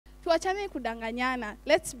tuachane kudanganyana.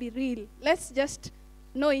 Let's be real. Let's just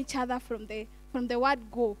know each other from the word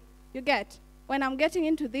go. You get? When I'm getting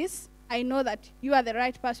into this, I know that you are the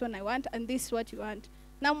right person I want and this is what you want.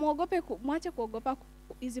 Na mwache kuogopa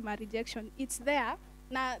easy my rejection. It's there.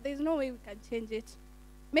 Now there's no way we can change it.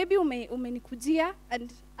 Maybe umenikujia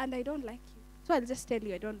and I don't like you. So I'll just tell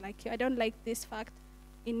you I don't like you. I don't like this fact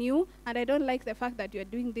in you and I don't like the fact that you're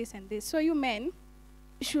doing this and this. So you men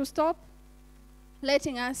should stop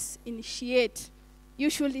letting us initiate. You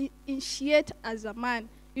should initiate as a man.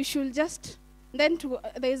 You should just then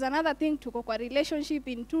there is another thing to kwa relationship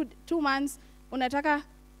in 2 months unataka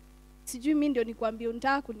sijui mimi ndio nikwambie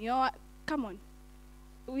unataka kunioa. Come on.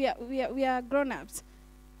 We are grown-ups.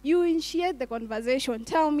 You initiate the conversation.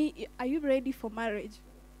 Tell me, are you ready for marriage?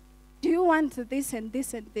 Do you want this and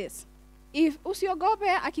this and this? If usiogope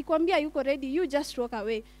akikwambia yuko ready, you just walk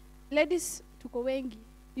away. Ladies tuko wengi.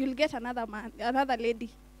 You'll get another man, another lady.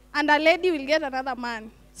 And a lady will get another man.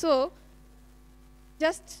 So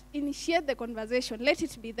just initiate the conversation. Let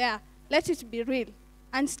it be there. Let it be real.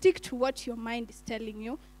 And stick to what your mind is telling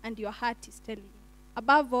you and your heart is telling you.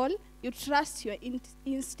 Above all, you trust your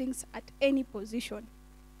instincts at any position.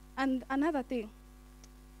 And another thing,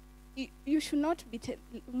 you should not be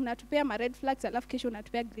unatupea ma red flags alafu kesho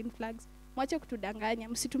unatupea green flags. Mwache kutudanganya,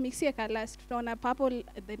 msitumixie colors, tutaona purple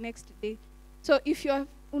the next day. So if you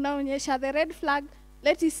unaonyesha the red flag,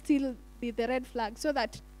 let it still be the red flag so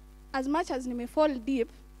that as much as fall deep,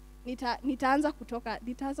 nitaanza kutoka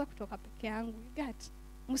peke yangu. You get?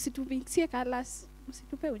 Msitumixie colors,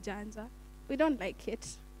 msitupe ujanja. We don't like it.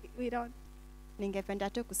 We don't. Ningependa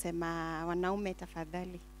tu kusema wanaume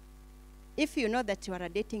tafadhali. If you know that you are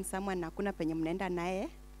dating someone na hakuna penye mnaenda naye,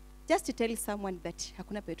 just to tell someone that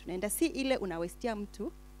hakuna penye tunaenda. Si ile unawestia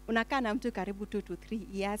mtu, unakaa na mtu karibu 2 to 3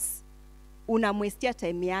 years, unamwestia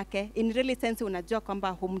time yake. In really sense unajua kwamba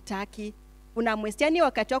humtaki. Unamwestia ni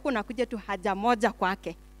wakati wako unakuja tu haja moja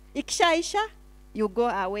kwake. Ikishaisha, you go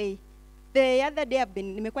away. The other day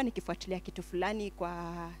nimekuwa nikifuatilia kitu fulani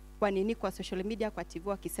kwa social media, kwa TV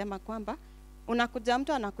wakisema kwamba unakuja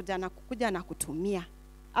mtu anakuja na kutumia.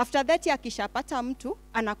 After that akishapata mtu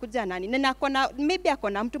anakuja nani? Na maybe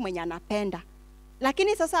akona mtu mwenye anapenda.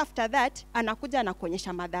 Lakini sasa after that anakuja na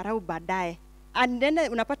kuonyesha madharau baadaye. And then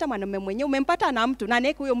unapata mwanamume mwenyewe umempata na mtu na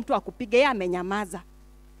neki huyo mtu akupige, yeye amenyamaza.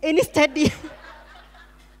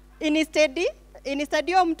 Instead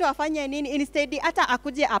yo mtu afanye nini? Instead hata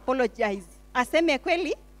akuje apologize. Aseme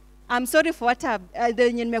kweli, I'm sorry for what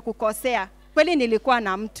nimekukosea. Kweli nilikuwa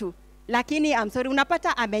na mtu. Lakini I'm sorry,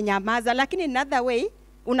 unapata amenyamaza. Lakini another way,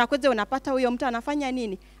 unakuja unapata huyo mtu anafanya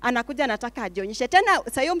nini? Anakuja anataka ajionyeshe. Tena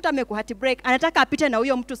sasa huyo mtu amekuhati break, anataka apite na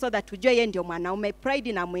huyo mtu so that ujue yeye ndio mwanaume, pride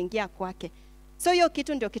inamuingia kwake. So hiyo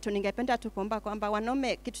kitu ndio kitu ningependa tu kuomba kwamba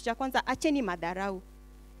wanaume, kitu cha kwanza acheni madharau.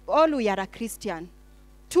 All we are a Christian.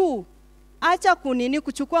 2, acha kunini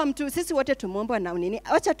kuchukua mtu, sisi wote tumuomba na nini,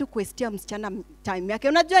 acha tu kuestia msichana time yake.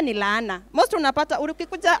 Unajua ni laana. Most unapata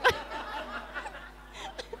ukikuja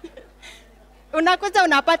unakuja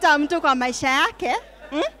unapata mtu kwa maisha yake,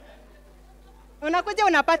 unakuja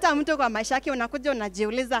unapata mtu kwa maisha yake, unakuja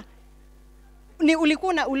unajiuliza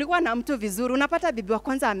ulikuwa na mtu vizuri, unapata bibi wa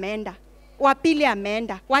kwanza ameenda, wa pili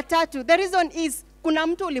ameenda, wa tatu. The reason is kuna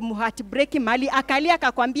mtu ulimuheart break mali akalia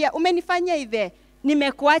akakwambia umenifanyia hivi,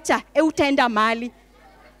 nimekuacha, utaenda mali,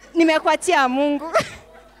 nimekuachia Mungu.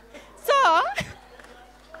 So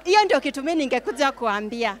hiyo ndio kitu mimi ningekuja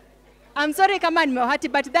kuambia. I'm sorry kama nimehati,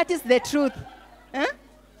 but that is the truth.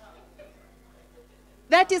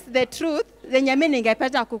 That is the truth. Zenye mimi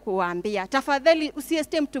ningependa kukuambia. Tafadhali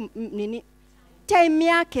usieste mtu nini time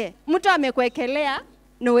yake. Mtu amekuekelea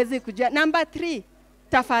na uwezi kujua. Number 3,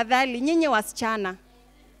 tafadhali nyinyi wasichana.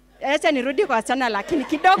 Acha nirudi kwa wasichana lakini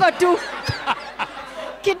kidogo tu.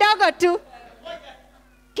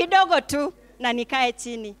 Kidogo tu na nikae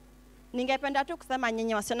chini. Ningependa tu kusema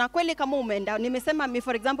nyinyi wasichana, kweli kama umeenda, nimesema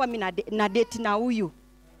for example mimi na date na huyu.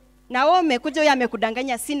 Na wewe umekuja huyu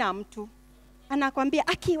amekudanganya sina mtu. Anakwambia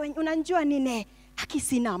aki unanijua nini? Aki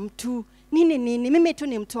sina mtu. Nini mimi tu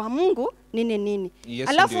ni mtu wa Mungu nini. Yes,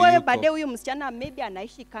 alafu wewe baadaye huyu msichana maybe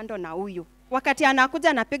anaishi kando na huyu. Wakati anakuja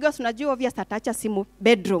anapiga, unajua obvious ataacha simu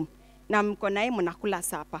bedroom na mko naye mnakula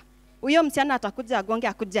sapa. Huyo msichana atakuja agonge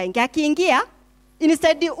akuja ingia. Akiingia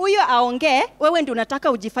instead huyo aongee, wewe ndio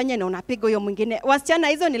unataka ujifanye na unapiga huyo mwingine. Wasichana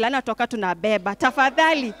hizo ni laana toka tunabeba.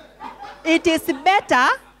 Tafadhali. It is better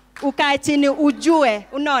ukae chini ujue,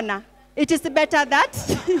 unaona? It is better that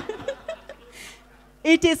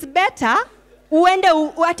it is better uende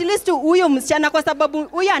at least huyo msichana, kwa sababu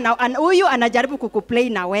huyo anajaribu kukuplay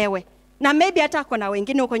na wewe. Na maybe hata kuna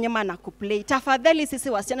wengine huko nyuma na kuplay. Tafadhali sisi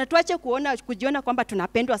wasichana tuache kujiona kwamba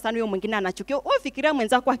tunapendwa sana, huyo mwingine anachukia. Wewe fikiria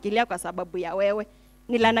mwenzako akilia kwa sababu ya wewe.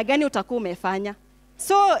 Ni laana gani utakuwa umefanya?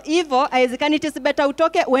 So hivyo haiwezekani, it is better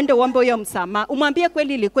utoke uende uombe huyo msamaha. Umwambie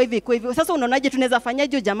kweli ilikuwa hivi kwa hivi. Sasa unaonaje tunaweza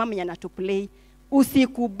fanyaje jamaa mwenye anatuplay?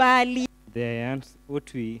 Usikubali.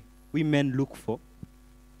 What we men look for.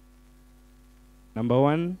 Number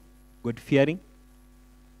 1, God fearing.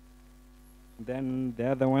 Then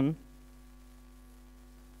the other one,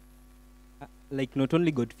 like not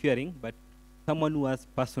only God fearing, but someone who has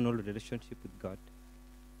personal relationship with God.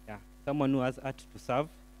 Yeah, someone who has heart to serve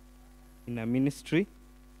in a ministry.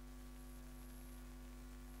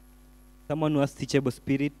 Someone who has teachable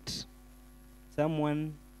spirit.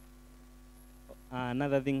 Someone,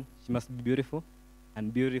 another thing, she must be beautiful,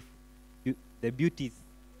 and beautiful. The beauty is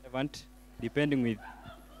relevant, depending with.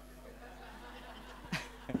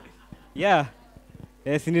 Yeah,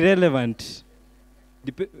 it's irrelevant.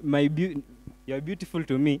 You're beautiful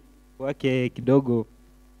to me. Wake kidogo.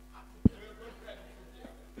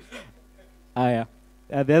 Yeah.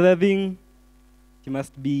 The other thing, she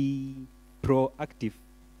must be proactive.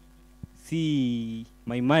 See,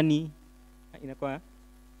 my money,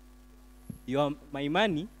 my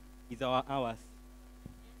money is ours,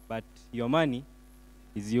 but your money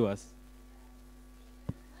is yours.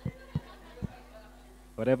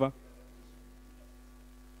 Whatever.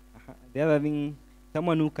 The other thing,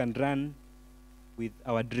 someone who can run with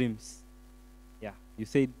our dreams. Yeah, you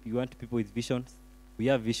said you want people with visions. We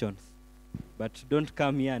have visions. But don't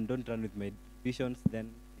come here and don't run with my visions, then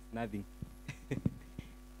it's nothing.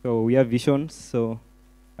 So we have visions, so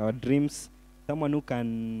our dreams, someone who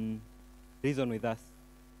can reason with us.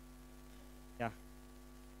 Yeah.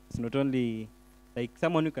 It's not only like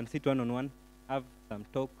someone who can sit one-on-one, have some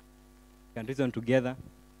talk, can reason together.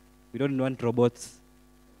 We don't want robots.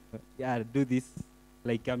 Yeah, do this.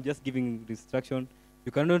 Like I'm just giving instruction.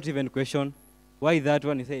 You cannot even question why that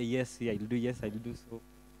one. You say yes, yeah, I'll do. Yes, I'll do. So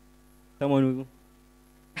someone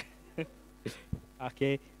who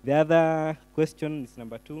okay. The other question is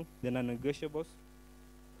number 2. The non-negotiables.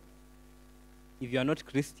 If you are not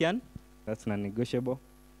Christian, that's non-negotiable.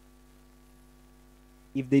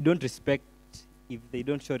 If they don't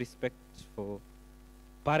show respect for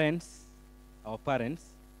parents, our parents,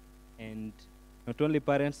 and not only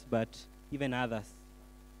parents, but even others.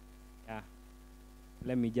 Yeah.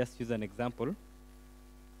 Let me just use an example.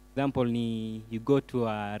 Example, you go to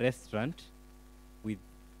a restaurant with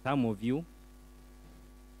some of you,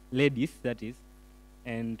 ladies that is,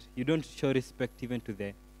 and you don't show respect even to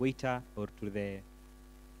the waiter or to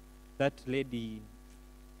that lady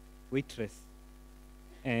waitress.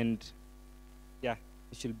 And yeah,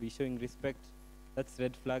 you should be showing respect. That's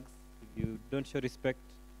red flags. If you don't show respect.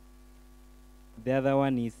 The other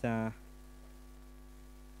one is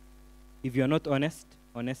if you are not honest,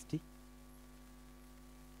 honesty.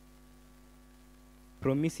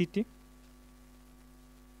 Promiscuity.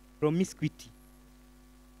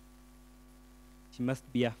 She must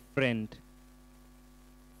be a friend.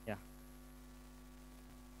 Yeah.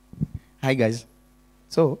 Hi guys.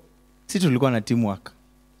 So, si tulikuwa na teamwork.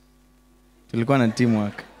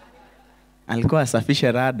 Alikuwa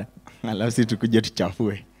asafishe rada, alafu si tukuje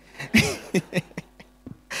tuchafue.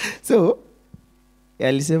 So,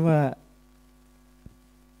 alisema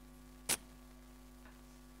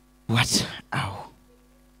what are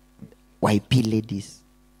YP ladies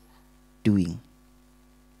doing?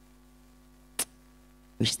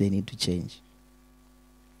 Which they need to change.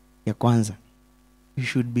 Ya kwanza, you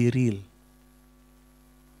should be real.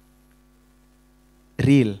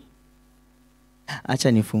 Real.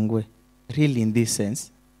 Acha nifungue. Real in this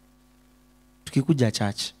sense. Tukikuja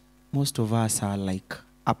church, most of us are like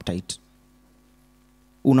uptight.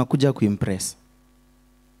 Unakuja kuimpress.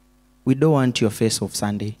 We don't want your face of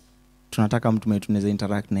Sunday. Tunataka mtu mwenye tunaweza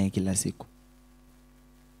interact naye kila siku.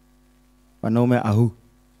 Wanaume ahu.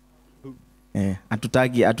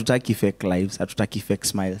 Hatutaki fake lives, hatutaki fake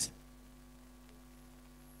smiles.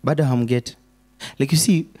 Bado hamget. Like you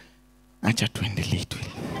see, acha tuendelee tu.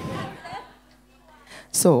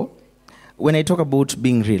 So, when I talk about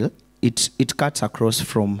being real, it cuts across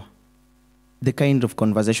from the kind of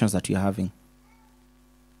conversations that you're having.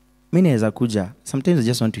 Mimi naweza kuja, sometimes I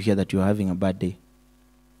just want to hear that you're having a bad day.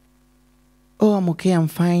 Oh, I'm okay, I'm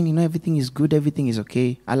fine, you know, everything is good, everything is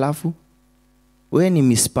okay. Alafu, wewe ni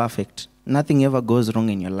Miss Perfect. Nothing ever goes wrong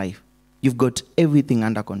in your life. You've got everything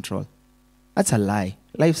under control. That's a lie.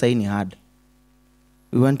 Life's ain't hard.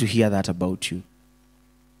 We want to hear that about you.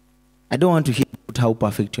 I don't want to hear about how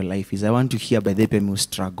perfect your life is. I want to hear by the people who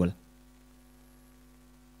struggle.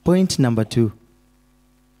 Point number 2.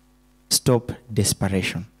 stop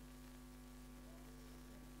desperation.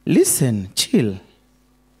 Listen, chill.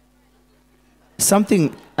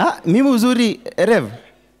 Something, mimi uzuri, Rev.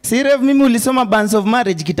 Si Rev, mimi ulisoma Bands of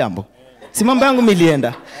Marriage kitambo. Si mambo yangu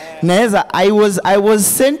milienda. Naeza, I was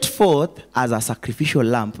sent forth as a sacrificial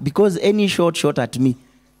lamb because any shot at me,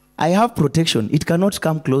 I have protection. It cannot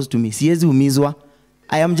come close to me. Siezi umizwa.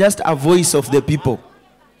 I am just a voice of the people.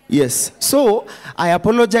 Yes. So, I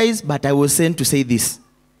apologize, but I was sent to say this.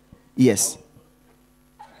 Yes.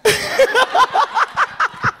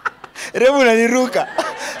 Revu naniruka.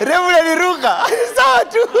 Sawa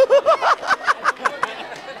tu.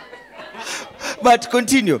 But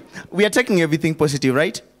continue. We are taking everything positive,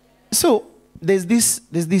 right? So, there's this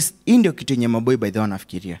indio kitu yenye maboy by the one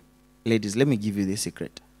nafikiria. Ladies, let me give you this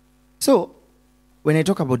secret. So, when I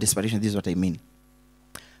talk about desperation, this is what I mean.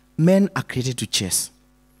 Men are created to chase.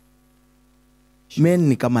 Men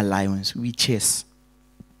ni kama lions, we chase.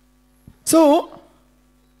 So,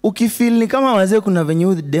 ukifeel ni kama wazee kuna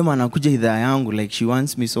venye dem anakuja idhaa yangu, like she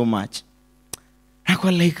wants me so much.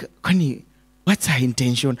 Nako like, kwani, what's her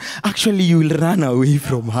intention? Actually, you will run away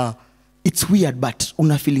from her. It's weird, but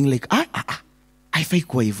una feeling like, haifai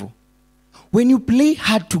kuwa hivyo. When you play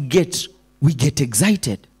hard to get, we get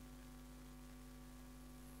excited.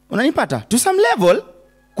 Unanipata? To some level,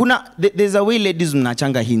 there's a way ladies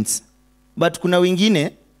mnachanga hints. But kuna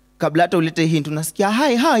wengine, kabla hata ulete hint, unasikia,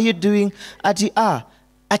 hi, how are you doing? Ati,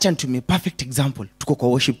 acha nitumie perfect example. Tuko kwa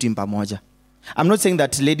worship team pamoja. I'm not saying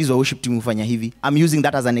that ladies wa worship team hufanya hivi. I'm using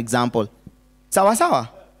that as an example. Sawa?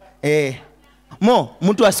 Mo,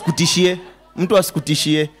 mtu asikutishie.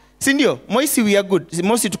 Si ndio? Moisi we are good.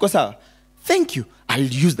 Moisi tuko sawa. Thank you.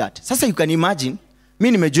 I'll use that. Sasa you can imagine,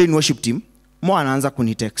 mimi nimejoin worship team, Mo anaanza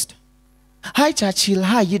kunitext. Hi Churchill,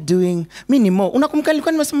 how are you doing? Mimi ni Mo. Unakumbuka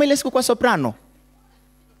nilikuwa nimesema ile siku kwa soprano?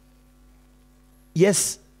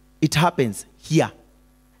 Yes, it happens here.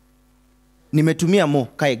 Nimetumia Mo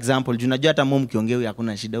ka example. Unajua hata Mo mkiongea huyu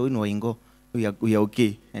hakuna shida, huyu ni waingo. We are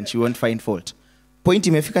okay and she won't find fault. Point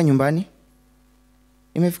imefika nyumbani?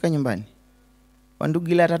 Wandugu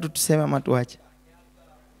ila tatu tuseme ama tuache.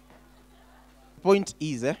 Point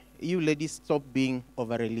is, you ladies stop being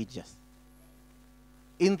over-religious.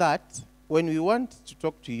 In that, when we want to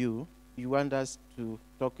talk to you, you want us to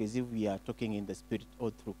talk as if we are talking in the spirit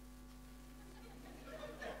all through.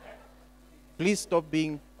 Please stop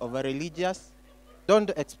being over-religious. Don't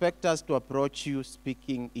expect us to approach you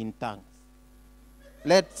speaking in tongues.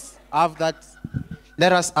 Let us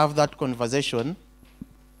have that conversation,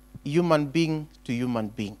 human being to human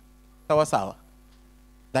being. Sawa.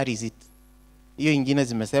 That is it. Hiyo ingine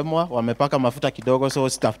zimesemwa, wamepaka mafuta kidogo, so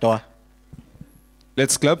sitaftoa.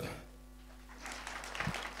 Let's clap.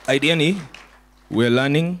 Ideally, we're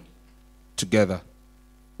learning together.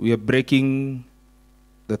 We are breaking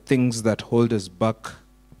the things that hold us back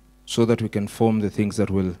so that we can form the things that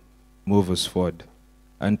will move us forward.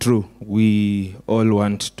 And true, we all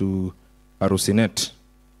want to harusinet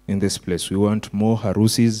in this place. We want more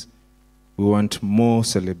harusis. We want more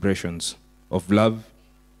celebrations of love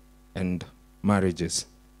and marriages,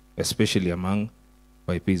 especially among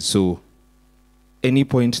YPs. So any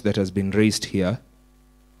point that has been raised here,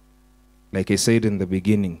 like I said in the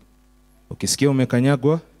beginning, ukisikia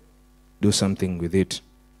umekanyagwa, do something with it.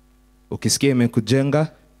 Ukisikia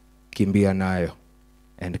imekujenga, kimbia nayo.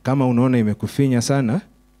 And kama unaona imekufinya sana,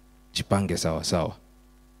 jipange sawa.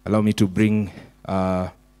 Allow me to bring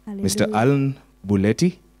Mr. Alan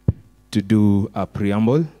Buletti to do a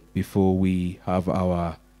preamble before we have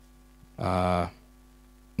our, our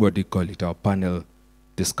panel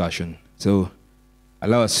discussion. So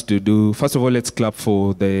allow us to do, first of all, let's clap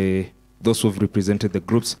for those who have represented the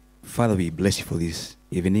groups. Father, we bless you for this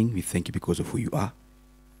evening. We thank you because of who you are.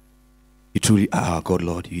 You truly are our God,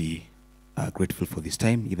 Lord. We are grateful for this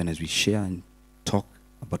time, even as we share and talk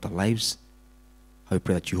about our lives. I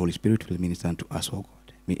pray that you, Holy Spirit, will minister unto us, O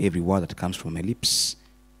God. May every word that comes from my lips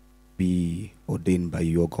be ordained by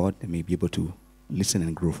you, O God, and may be able to listen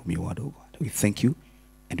and grow from your word, O God. We thank you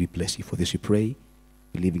and we bless you. For this we pray,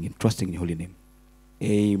 believing and trusting in your holy name.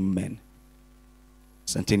 Amen.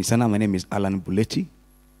 Santeni sana. My name is Alan Buletti.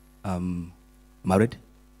 I'm married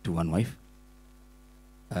to one wife.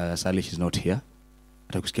 Salish is not here.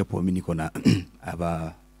 Atakusikia po mimi niko na I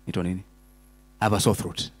have a sore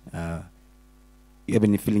throat. You have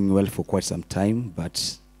been feeling well for quite some time,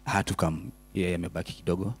 but I had to come. Yeah, amebaki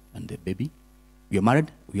kidogo and the baby. We are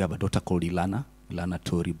married. We have a daughter called Ilana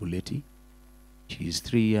Tori Buletti. She is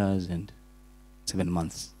 3 years and 7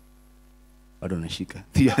 months. Bado nashika.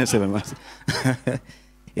 3 years and 7 months.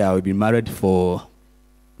 Yeah, we've been married for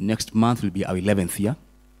next month will be our 11th year.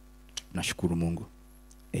 Nashukuru Mungu.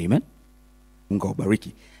 Amen. Mungu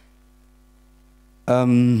awabariki.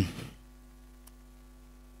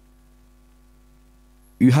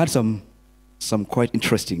 You had some quite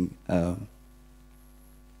interesting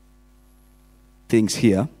things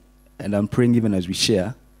here, and I'm praying even as we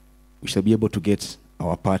share, we shall be able to get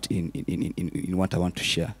our part in what I want to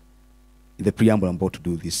share. In the preamble I'm about to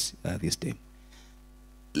do this day.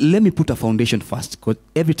 Let me put a foundation first, because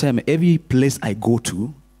every place I go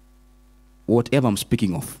to, whatever I'm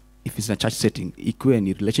speaking of, if it's in a church setting, equal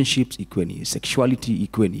any relationships, equal any sexuality,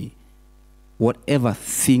 equal any whatever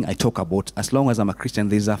thing I talk about, as long as I'm a Christian,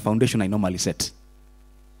 there's a foundation I normally set.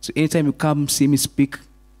 So anytime you come see me speak,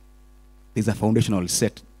 there's a foundation I'll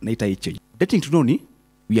set. Dating to know ni,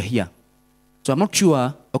 we are here. So I'm not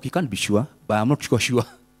sure, okay, you can't be sure, but I'm not sure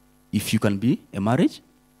if you can be a marriage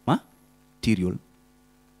material.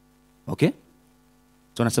 Okay?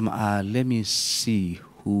 So let me see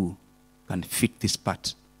who can fit this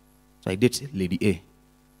part. So I date Lady A.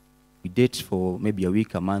 We date for maybe a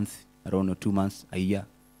week, a month, I don't know, 2 months, a year.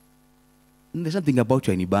 And there's something about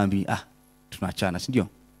you in Ibambi. Tunachana, sindio?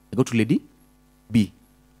 I go to Lady B.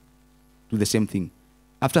 Do the same thing.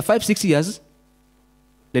 After 5-6 years,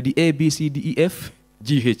 Lady A, B, C, D, E, F,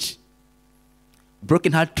 G, H.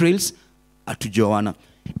 Broken heart trails are to Joanna.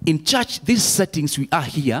 In church, these settings we are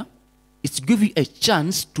here, it's to give you a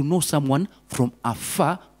chance to know someone from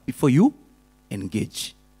afar before you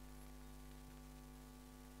engage.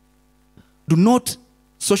 Do not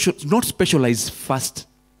specialize first.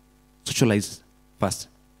 Socialize first.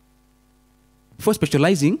 Before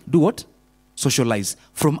specializing, do what? Socialize.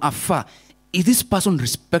 From afar. Is this person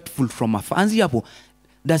respectful from afar?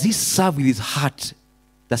 Does he serve with his heart?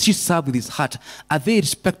 Does she serve with his heart? Are they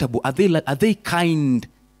respectable? Are they kind?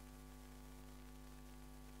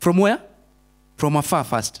 From where? From afar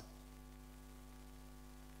first.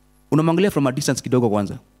 Unamwangalia from a distance kidogo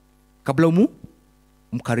kwanza. Kabla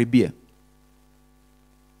mkaribie.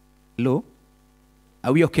 Hello?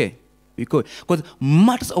 Are we okay? Because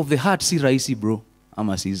matters of the heart si rahisi, bro.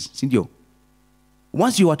 Ama sindio.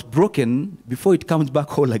 Once you are broken, before it comes back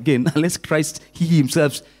whole again, unless Christ, he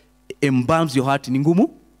himself embalms your heart, ni ngumu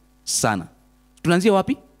sana. Tunaanzia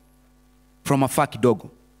wapi? From afar kidogo.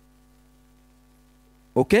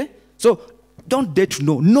 Okay? So, don't date to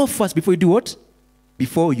know. Know first before you do what?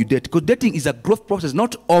 Before you date. Because dating is a growth process,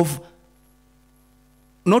 not of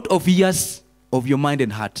years of your mind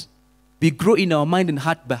and heart. We grow in our mind and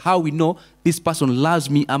heart by how we know this person loves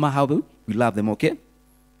me, ama how we love them, okay?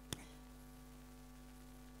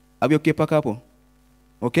 Are we okay, Pakapo?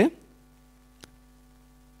 Okay?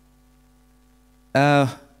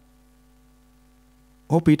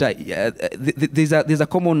 Hope there's a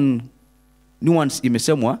common nuance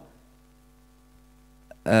imesemwa,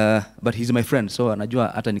 but he's my friend, so anajua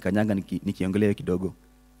hata nikanyanga nikiongelea kidogo.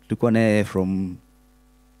 Tulikuwa naye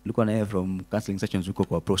from counseling sessions huko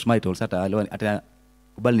kwa Proffesionals, hata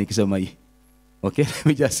kubali nikisema hii. Okay, let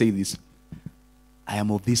me just say this. I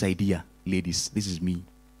am of this idea, ladies. This is me.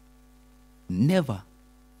 Never,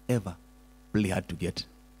 ever play hard to get.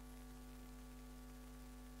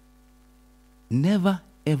 Never,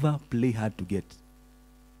 ever play hard to get.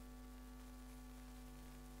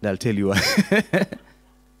 I'll tell you why.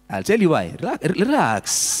 I'll tell you why.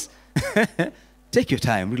 Relax. Take your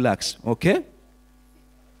time. Relax. Okay?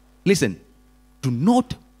 Listen. Do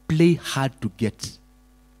not play hard to get.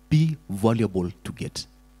 Be valuable to get.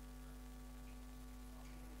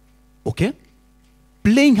 Okay?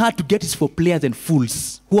 Playing hard to get is for players and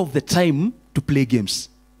fools who have the time to play games.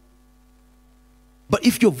 But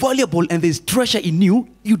if you're valuable and there's treasure in you,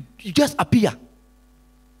 you just appear.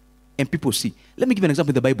 And people see. Let me give you an example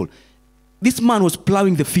in the Bible. This man was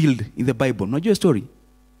plowing the field in the Bible. Know your story?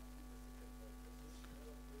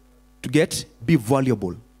 To get, be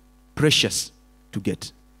valuable, precious to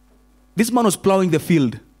get. This man was plowing the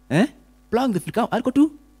field. Plowing the field. Come, I'll go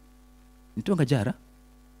to. Nitonga jara.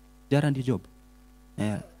 Jara and your job.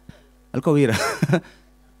 I'll go here.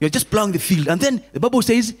 You're just plowing the field. And then the Bible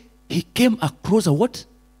says he came across a what?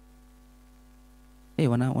 Hey,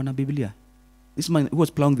 wana Biblia. This man who was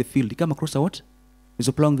plowing the field, he came across a what? He was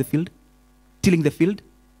plowing the field, tilling the field.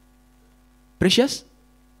 Precious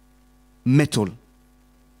metal.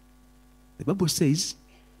 The Bible says,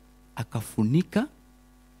 akafunika,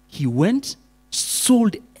 he went,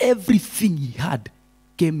 sold everything he had,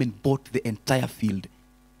 came and bought the entire field.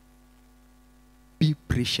 Be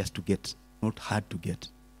precious to get, not hard to get.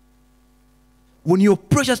 When you're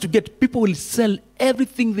precious to get, people will sell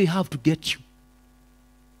everything they have to get you.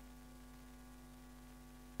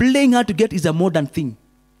 Playing hard to get is a modern thing.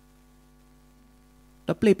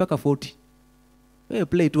 To play paka 40.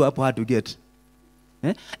 Play too hard to get.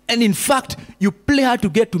 Eh? And in fact, you play hard to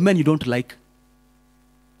get to men you don't like.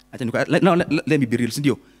 Now, let me be real.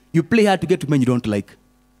 Sindio? You play hard to get to men you don't like.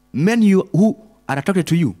 Men who are attracted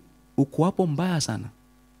to you, uko hapo mbaya sana.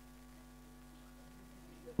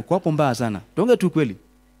 Uko hapo mbaya sana. Tuongee tu kweli.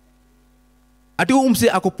 Ati umse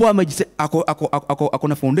akopoa majise ako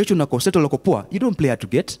na foundation ako settle akopoa. You don't play hard to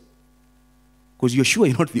get. Because you're sure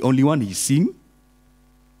you're not the only one he's seeing.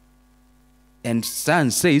 And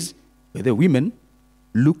science says the women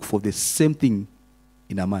look for the same thing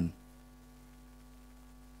in a man.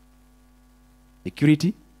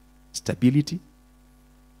 Security, stability,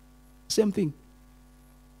 same thing.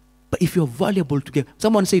 But if you're valuable to get,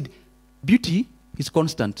 someone said, beauty is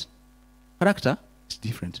constant. Character is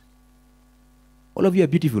different. All of you are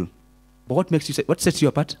beautiful. But what sets you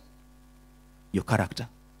apart? Your character.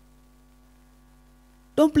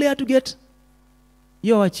 Don't play hard to get.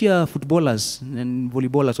 You're cheer footballers and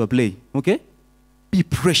volleyballers will play. Okay? Be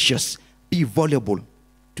precious. Be valuable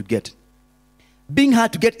to get. Being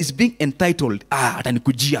hard to get is being entitled.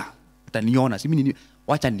 Atanikujia. Ataniona.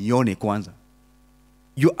 Wacha nione kwanza.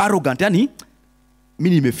 You're arrogant. Yani,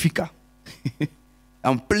 mimi nimefika.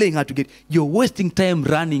 I'm playing hard to get. You're wasting time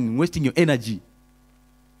running, wasting your energy.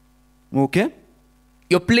 Okay?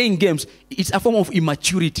 You're playing games. It's a form of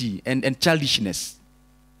immaturity and childishness.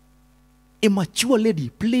 A mature lady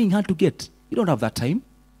playing hard to get. You don't have that time.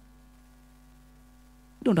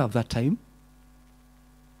 You don't have that time.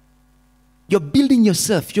 You're building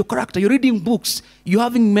yourself, your character. You're reading books. You're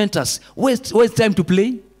having mentors. Where's time to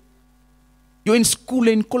play? You're in school,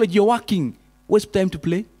 in college, you're working. Where's time to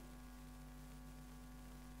play?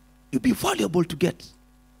 You'll be valuable to get.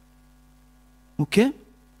 Okay?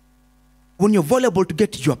 When you're valuable to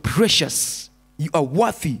get, you are precious. You are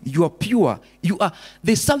worthy. You are pure.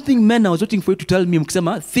 There's something men I was waiting for you to tell me.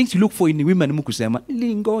 Mkisema, things you look for in women. Mkusema,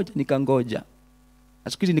 nilingoja, nikangoja.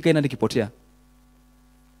 Asikuizi nikaina nikipotea.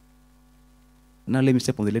 Now let me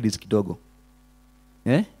step on the ladies kidogo.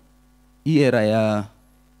 Eh? Hii era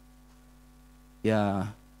ya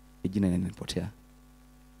jina nanipotea.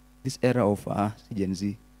 This era of Gen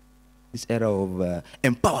Z. This era of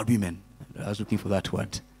empowered women. I was looking for that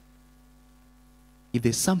word. If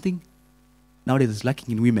there's something nowadays is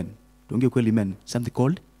lacking in women, don't get kweli men, something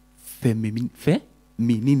called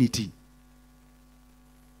femininity.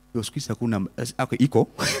 Yo squeeze hakuna, okay, iko,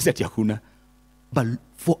 seti hakuna. But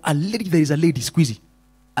for a lady, there is a lady, squeezy.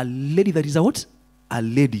 A lady that is a what? A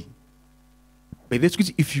lady. By the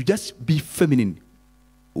squeezy, if you just be feminine,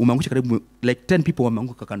 umeangusha karibu, like 10 people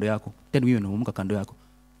wameanguka kando yako, 10 women wameanguka kando yako.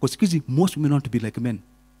 Because squeezy, most women want to be like men.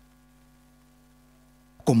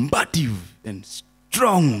 Combative and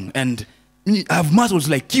strong and have muscles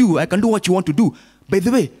like you. I can do what you want to do. By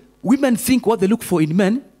the way, women think what they look for in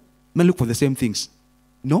men look for the same things.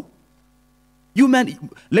 No? You men,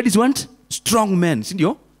 ladies want strong men,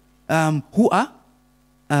 who are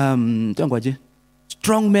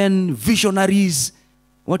strong men, visionaries.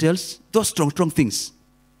 What else? Those strong things.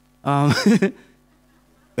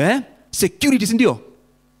 Security, sindio?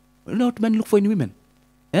 You know what men look for in women?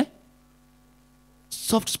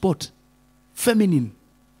 Soft spot, feminine,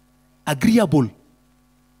 agreeable.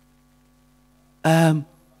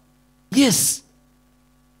 Yes.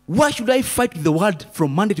 Why should I fight with the world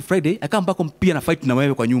from Monday to Friday? I come back home pia na fight na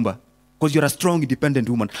wewe kwa nyumba. Because you're a strong, independent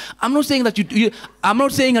woman. I'm not saying that I'm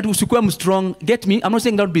not saying that usikwe strong. Get me? I'm not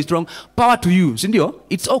saying don't be strong. Power to you. Sindio?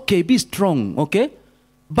 It's okay. Be strong. Okay?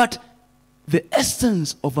 But the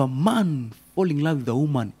essence of a man falling in love with a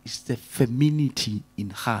woman is the femininity in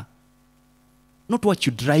her. Not what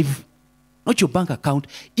you drive. Not your bank account.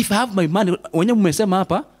 If I have my money, when you umesema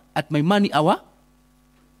hapa, at my money, our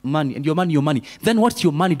money, and your money, then what's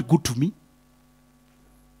your money good to me?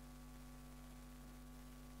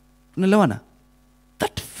 Unalewana?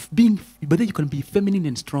 That being, but then you can be feminine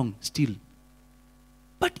and strong still.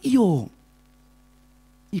 But you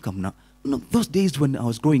come now. You know, those days when I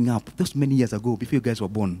was growing up, those many years ago, before you guys were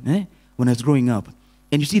born, when I was growing up,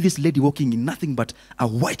 and you see this lady walking in nothing but a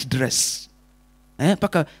white dress.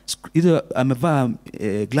 Paka either amevaa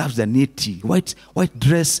gloves za neti, white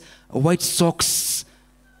dress, white socks,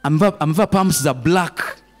 amevaa pumps za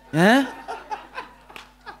black.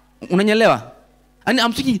 Unanyelewa? And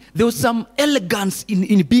I'm thinking there was some elegance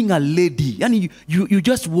in being a lady. And you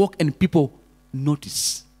just walk and people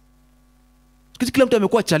notice. Kila mtu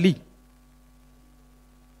amekuwa chali.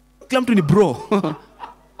 Kila mtu ni bro.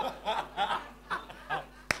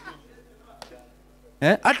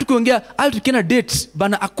 Hata tukienda date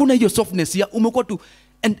bana hakuna hiyo softness ya umekuwa tu,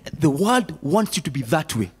 and the world wants you to be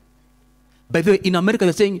that way. By the way, in America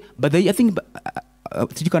they're saying, I think by the year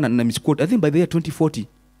 2040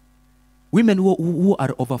 Women who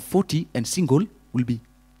are over 40 and single will be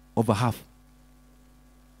over half.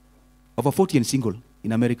 Over 40 and single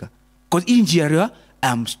in America. Because in Nigeria,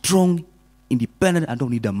 I'm strong, independent, I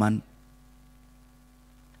don't need a man.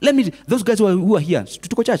 Let me, those guys who are here,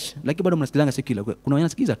 tuko church, like bado mnasikilanga secular. Kuna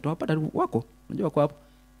wanasikiza tuwapata wako, unajua wako hapo.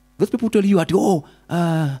 Those people tell you at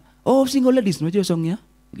single ladies, unajua song ya?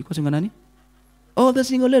 Ilikuwa song nani? Oh, the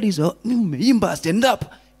single ladies, imba, stand up,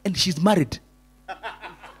 and she's married.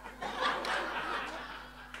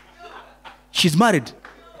 She's married.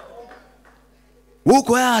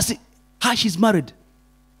 She's married.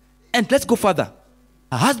 And let's go further.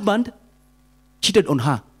 Her husband cheated on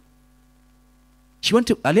her. She went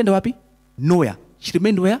to alienda wapi? Nowhere. She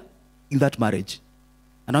remained where? In that marriage.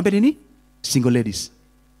 Anaambia nini? Single ladies.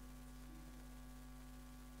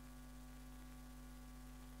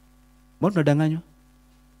 Mbona tunadanganywa?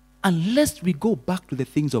 Unless we go back to the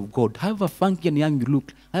things of God, however funky and young you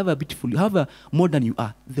look, however beautiful, however modern you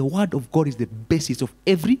are, the word of God is the basis of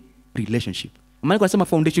every relationship. Maana kwa sema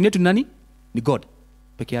foundation yetu ni nani? Ni God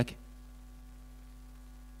peke yake.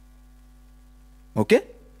 Okay?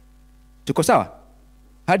 Tuko sawa?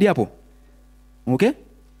 Hadi hapo. Okay?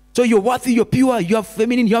 So you're worthy, you're pure, you have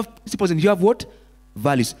feminine, you have principles, and you have what?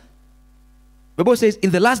 Values. The Bible says,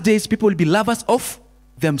 in the last days, people will be lovers of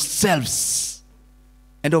themselves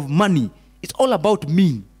and of money. It's all about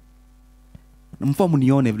me. Mfamu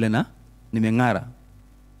nione vile na nimeng'ara.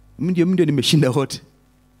 Mimi ndio nimeshinda wote.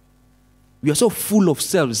 We are so full of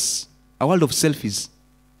selves, a world of selfies.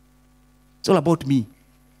 It's all about me.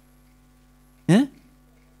 Eh?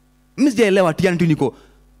 Mimi sijaelewa tiani tu niko.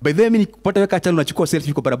 By the way, mimi nikipata weka chali unachukua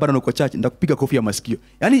selfie kwa barabara na uko church, ndakupiga kofi ya masikio.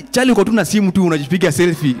 Yaani chali uko tu na simu tu unajipiga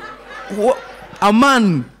selfie. A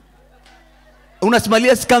man.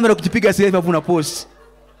 Unasimalia camera kujipiga selfie hapo una post.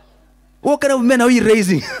 What kind of men are we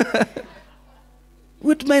raising?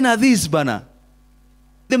 What men are these, bana?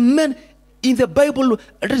 The men in the Bible,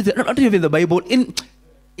 not even in the Bible,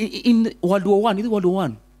 in World War I, World War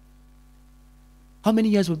I. How many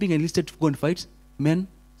years were being enlisted to go and fight? Men?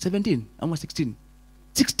 17, almost 16.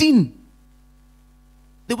 16!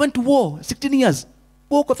 They went to war, 16 years.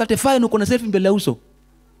 War kwa 35 na uko na selfie mbele ya uso.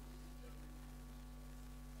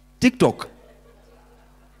 TikTok.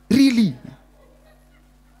 Really?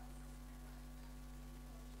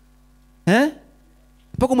 Eh?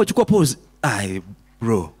 Pako umechukua pose. Ay,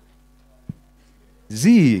 bro.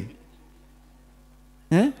 Z.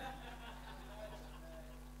 Eh?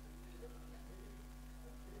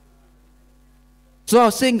 So I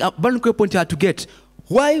was saying, one quick point hard to get.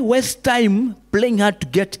 Why waste time playing hard to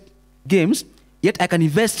get games, yet I can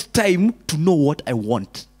invest time to know what I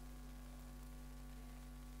want?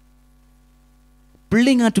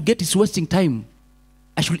 Playing hard to get is wasting time.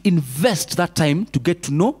 I should invest that time to get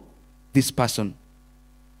to know this person.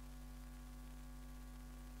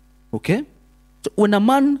 Okay? So when a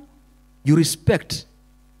man you respect,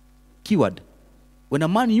 keyword, when a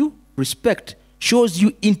man you respect shows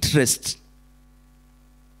you interest,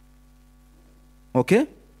 okay?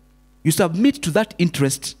 You submit to that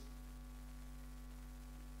interest,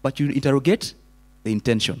 but you interrogate the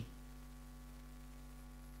intention.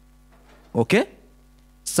 Okay?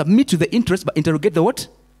 Submit to the interest, but interrogate the what?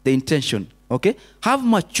 The intention. Okay? Have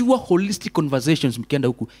mature, holistic conversations.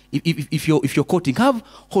 If you're courting, have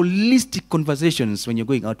holistic conversations when you're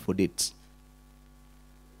going out for dates.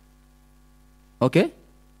 Okay?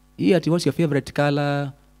 What's your favorite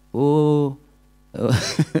color? What's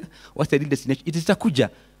the destination? It is takuja.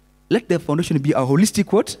 Let the foundation be a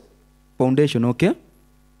holistic what? Foundation, okay?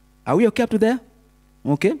 Are we okay up to there?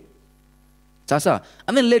 Okay? Sasa.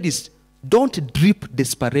 And then ladies, don't drip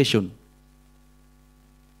desperation.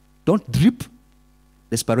 Don't drip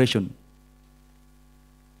desperation.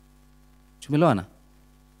 Tumeelewana?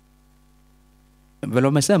 Vile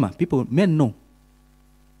wamesema, people, men know.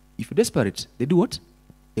 If you're desperate, they do what?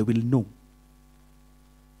 They will know.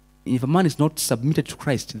 If a man is not submitted to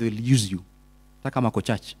Christ, they will use you. Taka mako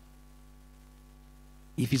church.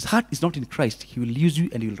 If his heart is not in Christ, he will use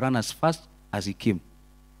you and he will run as fast as he came.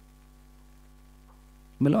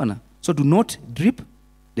 Tumeelewana? So do not drip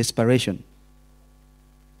desperation.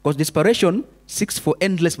 Because desperation seeks for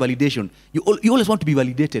endless validation. You always want to be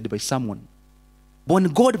validated by someone. But when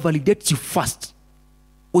God validates you first,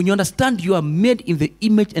 when you understand you are made in the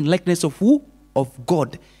image and likeness of who? Of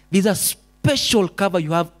God. There's a special cover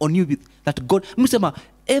you have on you that God.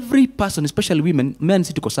 Every person, especially women, men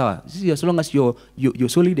si tuko sawa. As long as you're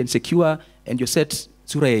solid and secure and you're set,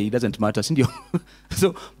 it doesn't matter.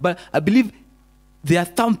 So, but I believe there are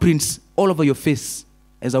thumbprints all over your face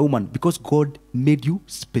as a woman because God made you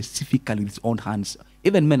specifically with his own hands.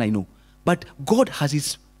 Even men I know. But God has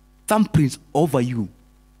his thumbprints over you.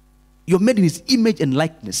 You're made in his image and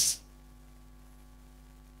likeness.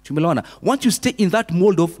 Once you stay in that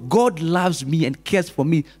mold of God loves me and cares for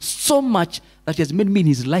me so much that he has made me in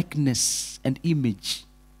his likeness and image,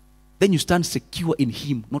 then you stand secure in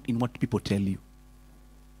him, not in what people tell you.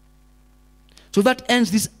 So that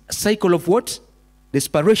ends this cycle of what?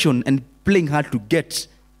 Desperation and playing hard to get.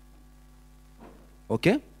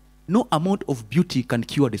 Okay? No amount of beauty can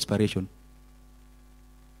cure desperation.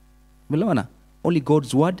 Only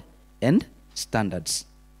God's word and standards.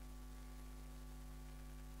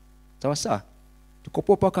 Sawa sawa? Tuko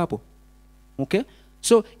poa paka hapo. Okay?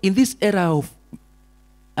 So in this era of,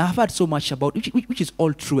 I have heard so much about, which is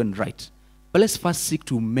all true and right. But let's first seek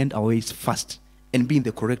to mend our ways fast and be in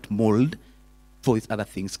the correct mold before these other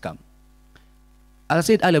things come. As I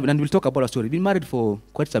said earlier, and we'll talk about our story, been married for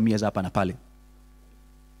quite some years up and pale.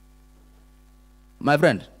 My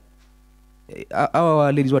friend,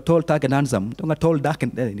 our ladies were tall, dark, and handsome. Tall, dark,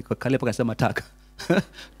 and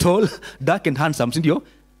tall, dark, and handsome.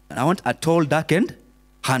 And I want a tall, dark, and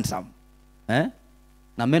handsome.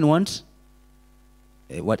 Now men want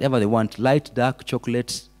whatever they want, light, dark,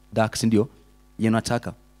 chocolate, dark, sindio.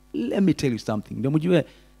 Yenataka. Let me tell you something. If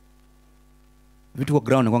you go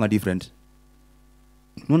ground and different.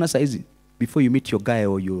 No, easy. Before you meet your guy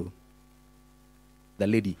or the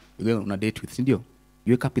lady you're going on a date with, sindio.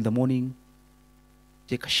 You wake up in the morning,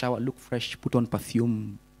 take a shower, look fresh, put on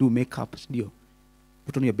perfume, do makeup, sindio.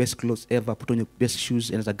 Put on your best clothes ever, put on your best shoes,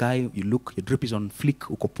 and as a guy, you look, your drip is on flick,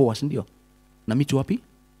 uko poa, sindio. Na meet wapi?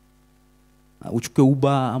 Uchukue Uber,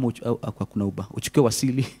 ama kuna Uber. Uchukue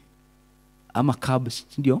Wasili, ama cab,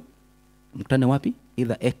 sindio. Mkutane wapi?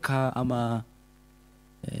 Either Eka, ama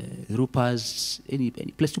Rupas, any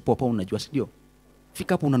place tu poa unajua, sindio.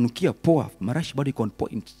 Fika hapo unanukia poa, marashi bado iko on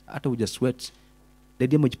point, hata uja sweat.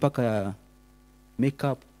 Lady mjipaka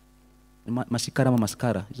makeup, masikara ama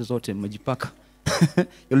mascara, hizo zote mjipaka.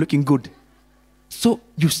 You're looking good. So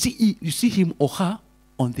you see him or her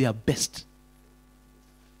on their best.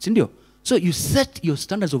 Sindio? So you set your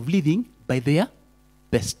standards of living by their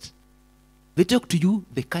best. They talk to you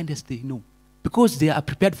the kindest they know. Because they are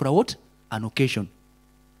prepared for a what? An occasion.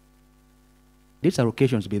 These are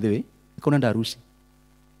occasions, by the way. Iko nenda harusi.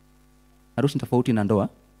 Harusi tofauti na ndoa.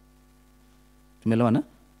 Tumeelewana?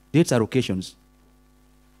 Dates are occasions.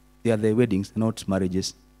 They are the weddings, not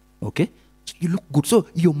marriages. Okay? So you look good. So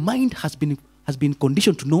your mind has been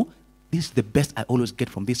conditioned to know this is the best I always get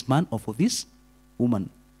from this man or for this woman.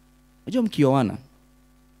 Unajua mkioana?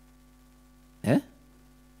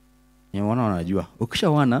 Wana wanajua.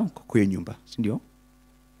 Ukishaoana uko kwa nyumba, si ndio?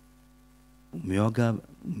 Umeoga,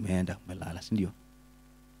 umeenda, umelala, si ndio?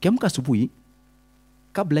 Kiamka asubuhi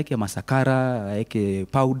kabla yake masakara, yake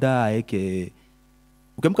powder, yake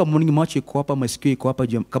ukiamka morning macho iko hapa, masikio iko hapa,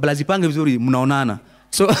 kabla zipange vizuri mnaonana.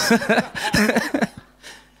 So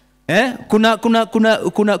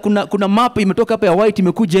kuna map imetoka hapa ya white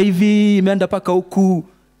imekuja hivi, imeenda paka huku.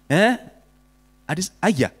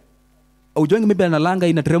 Aya. Ujonge maybe analanga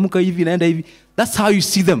inateremka hivi inaenda hivi. That's how you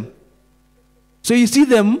see them. So you see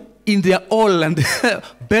them in their all and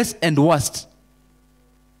best and worst.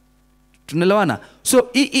 Tunaelewana? So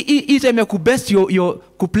each time you place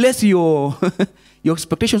your your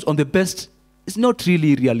expectations on the best, it's not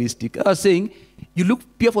really realistic. I was saying, you look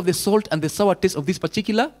pure for the salt and the sour taste of this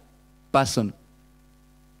particular person.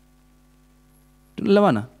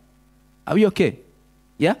 Tunaelewana? Are we okay?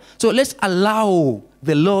 Yeah? So let's allow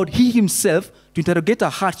the Lord, He Himself, to interrogate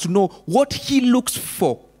our hearts to know what He looks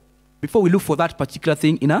for before we look for that particular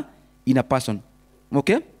thing in a person.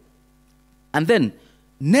 Okay? And then,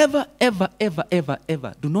 never, ever, ever, ever,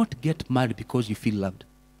 ever, do not get married because you feel loved.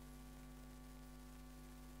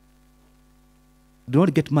 Do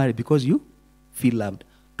not get married because you feel loved.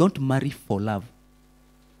 Don't marry for love.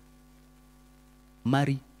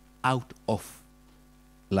 Marry out of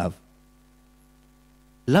love.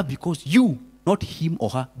 Love because you, not him or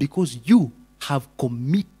her, because you have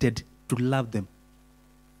committed to love them.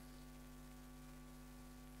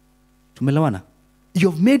 Tumelawana. You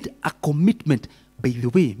have made a commitment. By the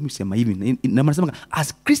way,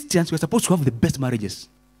 as Christians, we are supposed to have the best marriages.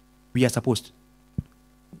 We are supposed.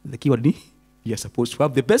 The keyword is, we are supposed to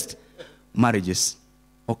have the best marriages.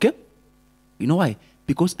 Okay? You know why?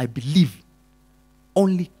 Because I believe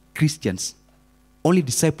only Christians, only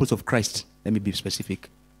disciples of Christ, let me be specific,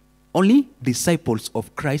 only disciples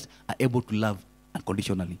of Christ are able to love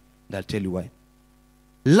unconditionally. And I'll tell you why.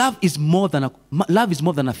 Love is more than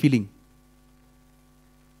a feeling.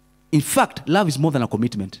 In fact, love is more than a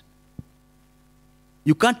commitment.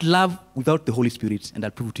 You can't love without the Holy Spirit, and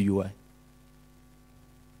I'll prove to you why.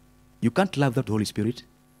 You can't love without the Holy Spirit.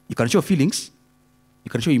 You can show feelings,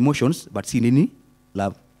 you can show emotions, but see any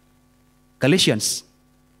love. Galatians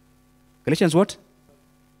what?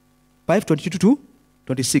 5:22 to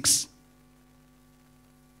 26.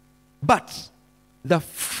 But the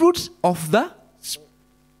fruits of the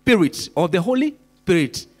Spirit, of the Holy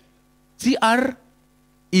Spirit, CR,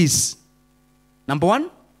 is number 1.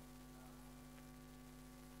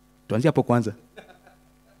 Tuanzie hapo kwanza.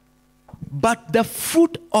 But the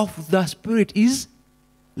fruit of the Spirit is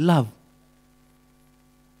love.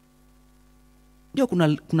 Ndio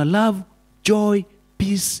kuna love, joy,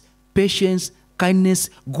 peace, patience, kindness,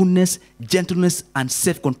 goodness, gentleness, and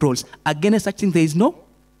self-controls. Against such things there is no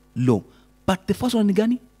law. But the first one ni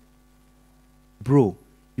gani? Bro,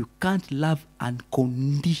 you can't love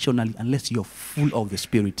unconditionally unless you're full of the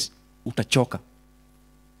Spirit. Utachoka.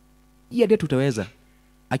 Hii hadi tutaweza.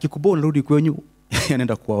 Akikuboa unarudi kwenyu,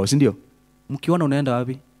 anaenda kwao, si ndio? Mkiona unaenda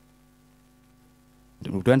wapi?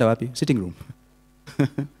 Utaenda wapi? Sitting room.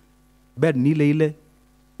 Bed ni ile,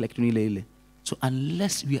 like ni ile. So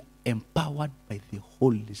unless we are empowered by the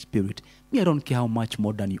Holy Spirit, me, I don't care how much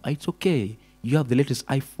more than you. It's okay. You have the latest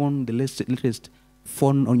iPhone, the latest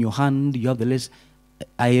phone on your hand. You have the latest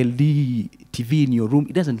ILD TV in your room.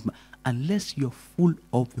 It doesn't matter. Unless you're full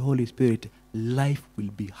of the Holy Spirit, life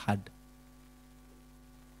will be hard.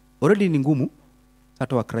 Already ni ngumu.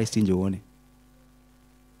 Sasa wa Christ nje uone.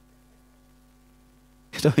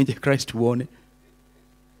 Sasa nje Christ uone.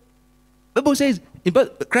 Bible says,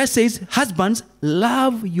 Christ says, husbands,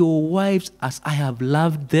 love your wives as I have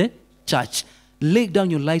loved the church. Lay down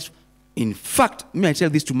your lives. In fact, may I tell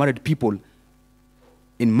this to married people?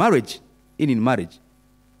 In marriage, marriage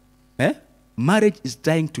is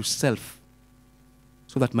dying to self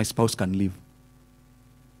so that my spouse can live.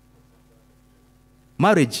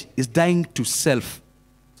 Marriage is dying to self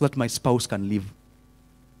so that my spouse can live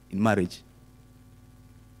in marriage.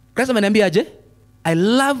 Christ ameniambia aje? I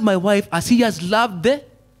love my wife as he has loved the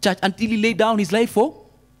church until he laid down his life for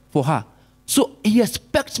her. So he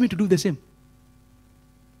expects me to do the same.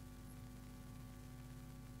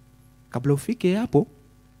 Kabla ufike hapo,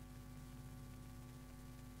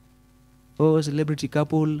 celebrity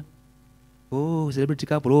couple,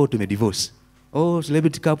 tumedivorce.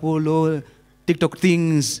 Celebrity couple, TikTok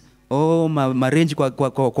things, marriage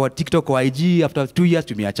kwa TikTok, kwa IG, after 2 years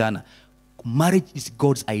tumeachana. Marriage is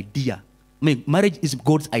God's idea. I mean, marriage is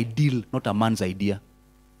God's ideal, not a man's idea.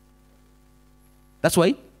 That's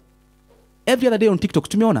why every other day on TikTok,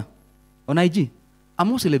 tumeona, on IG, I'm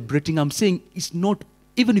not celebrating. I'm saying it's not,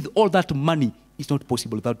 even with all that money, it's not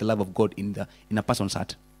possible without the love of God in a person's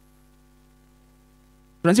heart.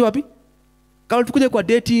 Tunanzi wapi? Kama tukuje kwa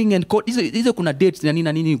dating and hizo kuna dates na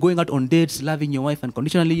nini, going out on dates, loving your wife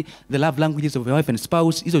unconditionally, the love languages of your wife and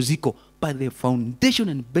spouse, hizo ziko. But the foundation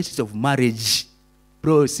and basis of marriage,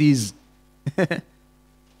 bro, is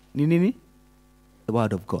nini? The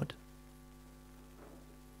word of God.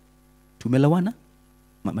 Tumelawana?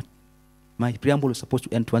 My preamble was supposed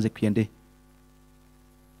to end tuanze Q&A.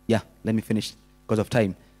 Yeah, let me finish because of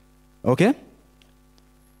time. Okay?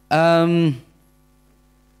 Let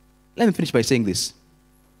me finish by saying this.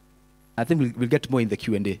 I think we'll get more in the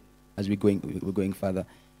Q&A as we're going further.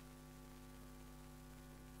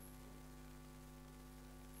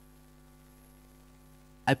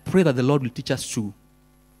 I pray that the Lord will teach us to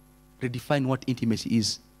redefine what intimacy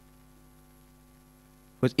is.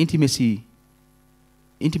 Because intimacy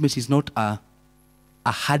is not a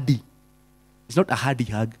hardy. It's not a hardy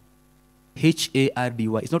hug. Hardy.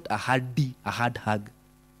 It's not a hard hug.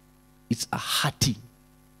 It's a hearty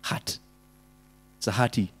heart. It's a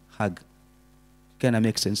hearty hug. Can that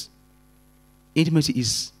make sense? Intimacy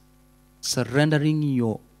is surrendering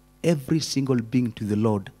your every single being to the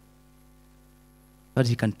Lord, that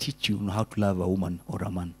he can teach you how to love a woman or a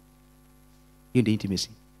man. In the intimacy.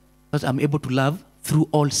 That I'm able to love through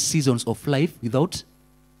all seasons of life without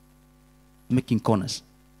making corners.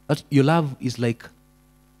 That your love is like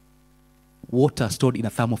water stored in a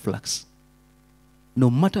thermoflask. No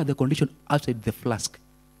matter the condition outside the flask,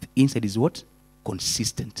 the inside is what?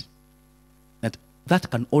 Consistent. That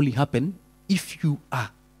can only happen if you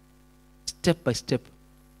are step by step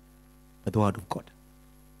by the word of God.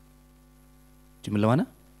 Tumelewana?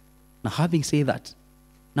 Now, having said that,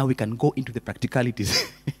 now we can go into the practicalities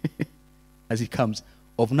as it comes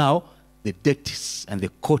of now the dates and the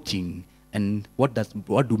courting and what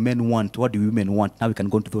do men want, what do women want. Now we can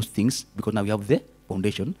go into those things because now we have the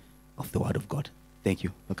foundation of the word of God. Thank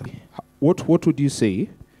you. Okay. What would you say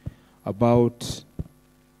about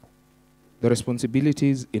the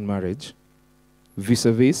responsibilities in marriage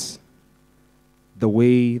vis-a-vis the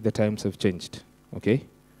way the times have changed? Okay?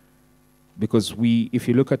 because if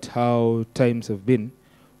you look at how times have been,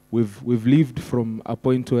 we've lived from a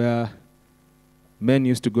point where men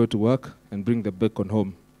used to go to work and bring the bacon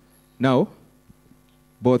home. Now,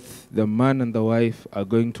 both the man and the wife are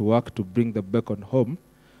going to work to bring the bacon home,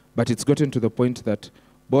 but it's gotten to the point that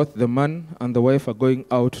both the man and the wife are going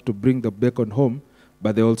out to bring the bacon home,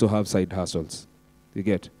 but they also have side hustles. You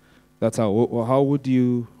get? That's how would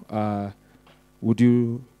you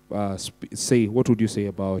say, what would you say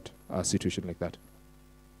about a situation like that?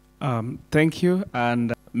 Thank you.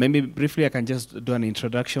 And maybe briefly I can just do an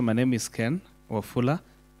introduction. My name is Ken Wafula,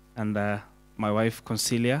 and my wife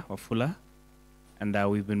Consilia Wafula. And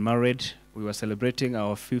we've been married. We were celebrating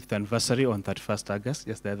our 5th anniversary on 31st August,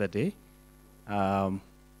 just the other day. And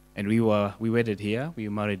we wedded here, we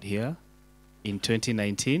married here in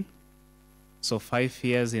 2019. So 5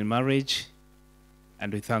 years in marriage,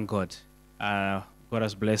 and we thank God. God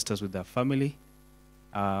has blessed us with our family.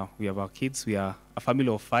 We have our kids. We are a family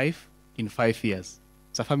of 5 in 5 years.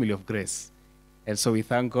 It's a family of grace. And so we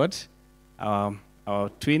thank God. Our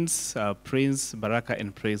twins, Prince Baraka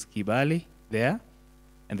and Praise Kibali, there.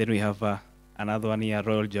 And then we have another one here,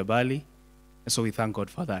 Royal Jabali. And so we thank God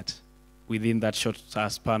for that. Within that short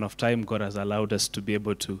span of time, God has allowed us to be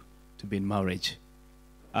able to be in marriage.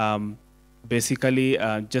 Basically,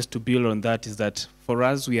 just to build on that, is that for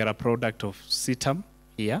us, we are a product of CITAM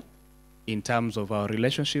here in terms of our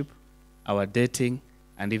relationship, our dating,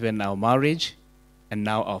 and even our marriage, and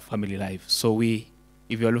now our family life. So if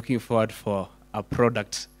you're looking forward for a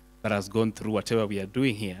product that has gone through whatever we are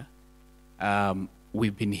doing here,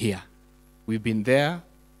 we've been here. We've been there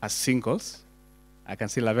as singles. I can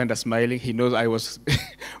see Lavender smiling. He knows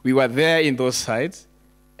we were there in those sides,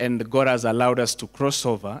 and God has allowed us to cross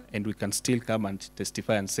over, and we can still come and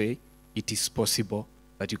testify and say, it is possible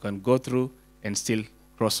that you can go through and still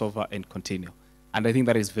cross over and continue. And I think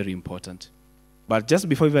that is very important. But just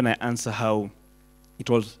before even I answer how it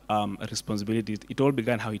was a responsibility, it all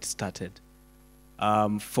began how it started.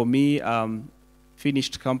 For me,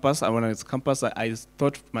 finished campus, and when I was campus, I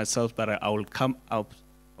thought to myself that I will come out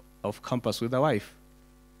of campus with a wife.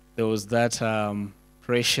 There was that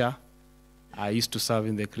pressure. I used to serve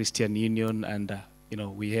in the Christian Union, and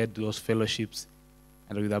we had those fellowships,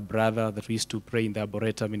 and with a brother that we used to pray in the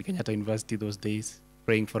Arboretum in Kenyatta University those days,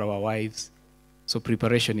 praying for our wives. So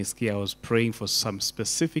preparation is key. I was praying for some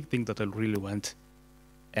specific things that I really want.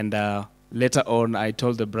 And later on, I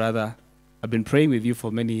told the brother, I've been praying with you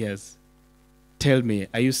for many years. Tell me,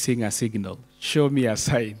 are you seeing a signal? Show me a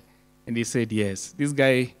sign. And he said, yes. This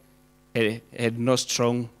guy had no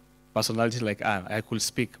strong personality like I could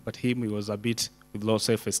speak, but he was a bit with low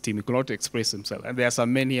self-esteem. He could not express himself. And there are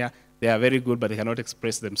some men here, they are very good, but they cannot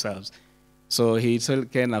express themselves. So he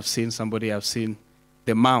said, Ken, I've seen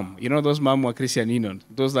the mom. You know those mom were Christian Union,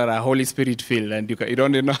 those that are Holy Spirit filled, and you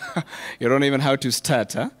don't even know, you don't even know how to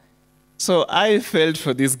start. Huh? So I felt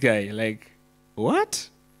for this guy, like, what?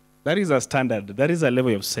 That is a standard. That is a level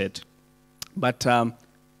you've set. But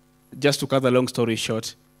just to cut the long story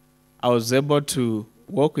short, I was able to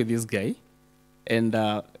work with this guy, and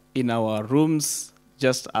in our rooms,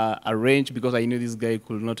 just arrange, because I knew this guy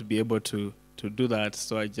could not be able to do that.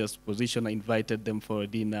 So I just invited them for a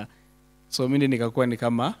dinner. So mimi nikakuwa ni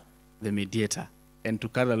kama the mediator. And to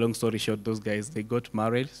cut a long story short, those guys, they got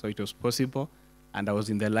married, so it was possible. And I was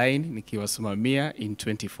in the line, nikiwasimamia in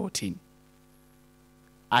 2014.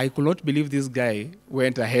 I could not believe this guy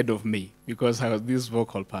went ahead of me because I was this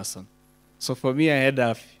vocal person. So for me, I had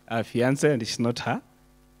a fiancé, and she's not her,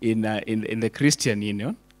 in the Christian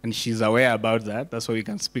Union, and she's aware about that. That's why we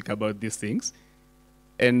can speak about these things.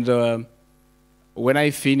 And when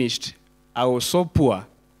I finished, I was so poor,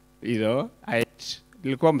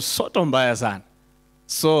 nilikuwa msoto mbaya sana.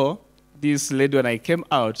 So this lady, when I came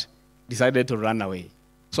out, decided to run away.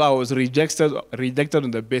 So I was rejected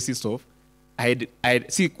on the basis of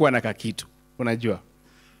sikuwa na kakitu, unajua.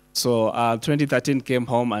 So 2013 came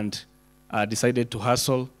home and decided to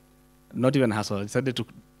hustle, not even hustle, I decided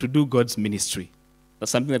to do God's ministry.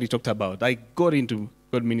 That's something that we talked about. I got into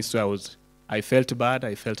God ministry. I felt bad,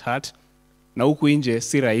 I felt hurt. Na huku nje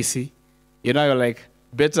si rahisi. You're like,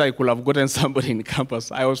 better I could have gotten somebody in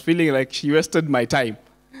campus. I was feeling like she wasted my time,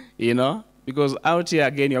 because out here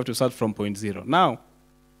again you have to start from point zero. Now,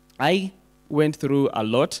 I went through a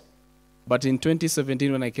lot, but in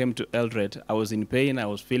 2017 when I came to Eldoret, I was in pain. I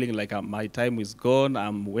was feeling like my time is gone,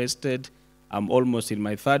 I'm wasted. I'm almost in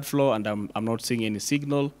my 3rd floor, and I'm not seeing any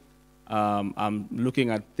signal. I'm looking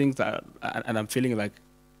at things, and I'm feeling like,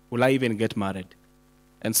 will I even get married?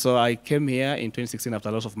 And so I came here in 2016 after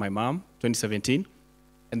the loss of my mom, 2017.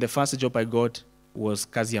 And the first job I got was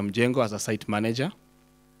kazi ya mjengo as a site manager.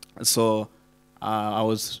 So I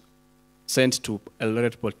was sent to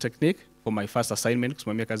Eldoret Polytechnic for my first assignment,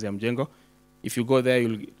 kusimamia kazi ya mjengo. If you go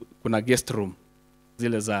there, kuna guest room.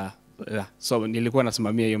 Zile za, so nilikuwa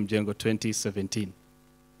nasimamia hiyo mjengo 2017.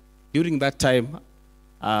 During that time,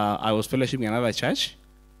 I was fellowshipping in another church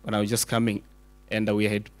when I was just coming, and we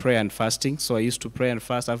had prayer and fasting. So I used to pray and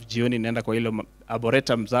fast. After jioni naenda kwa ile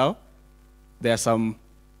arboretum zao. There are some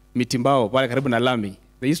mitimbao pale karibu na lami.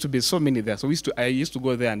 There used to be so many there. So I used to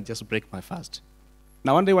go there and just break my fast.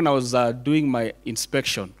 Now one day when I was doing my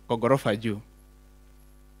inspection, kwa ghorofa juu,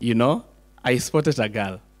 you know, I spotted a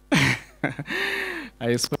girl.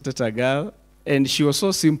 I spotted a girl, and she was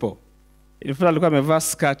so simple. In fact, alikuwa amevaa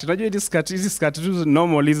skirt. Unajua hizi skirt tu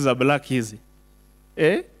normal hizi za black hizi.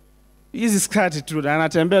 Hizi skirt tu na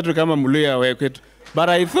anatembea tu kama mluya wewe kwetu. But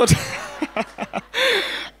I thought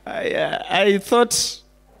I thought,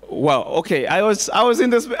 wow, okay. I was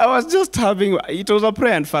just having, it was a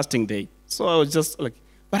prayer and fasting day. So I was just like,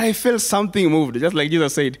 but I felt something moved, just like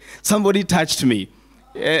Jesus said, somebody touched me.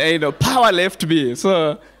 You know, power left me.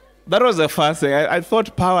 So that was the first thing. I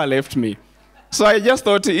thought power left me. So I just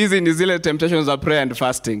thought easy in New temptations are prayer and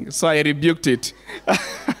fasting. So I rebuked it.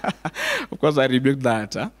 Of course, I rebuked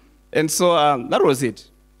that. Huh? And so that was it.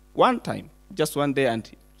 One time, just one day, and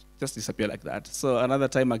just disappear like that. So another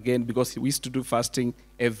time again, because we used to do fasting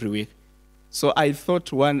every week. So I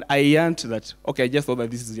thought I yearned that, okay, I just thought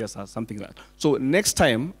that this is just something like that. So next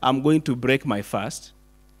time, I'm going to break my fast.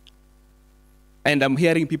 And I'm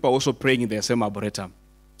hearing people also praying in the same arboretum.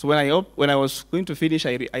 So when I was going to finish,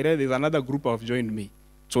 I read there's another group have joined me.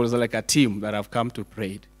 So it was like a team that have come to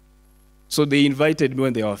pray. So they invited me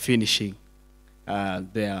when they were finishing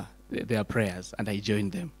their prayers, and I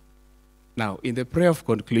joined them. Now, in the prayer of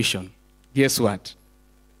conclusion, guess what?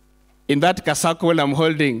 In that kasako when I'm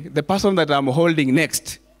holding, the person that I'm holding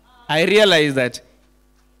next, I realized that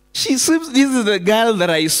this is the girl that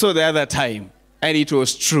I saw the other time. And it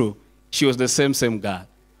was true. She was the same girl.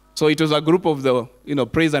 So it was a group of the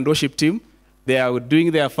praise and worship team. They are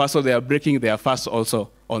doing their fast, so they are breaking their fast also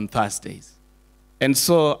on Thursdays. And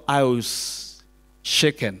so I was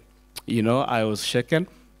shaken. I was shaken.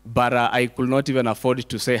 But I could not even afford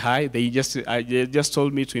to say hi. They just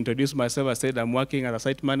told me to introduce myself. I said, I'm working as a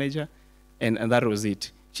site manager, and that was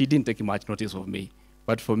it. She didn't take much notice of me.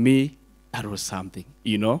 But for me, that was something,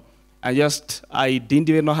 I didn't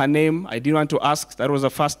even know her name. I didn't want to ask. That was the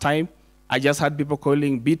first time. I just had people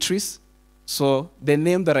calling Beatrice. So the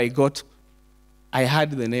name that I got, I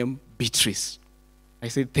had the name Beatrice. I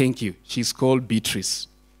said, thank you. She's called Beatrice.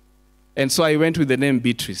 And so I went with the name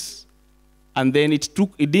Beatrice. And then it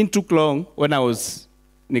didn't take long when I was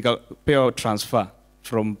pay transfer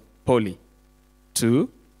from Poly to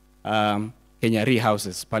Kenyari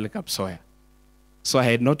houses, Palikap Soya. So I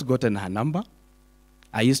had not gotten her number.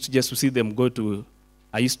 I used to just see them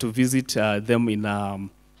I used to visit them in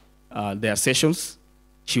their sessions.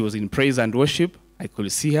 She was in praise and worship. I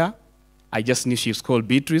could see her. I just knew she was called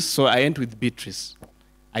Beatrice, so I went with Beatrice.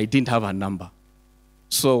 I didn't have her number.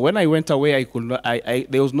 So when I went away,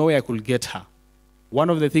 there was no way I could get her. One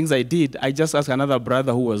of the things I did, I just asked another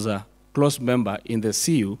brother who was a close member in the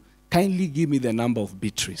CU, kindly give me the number of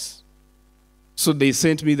Beatrice. So they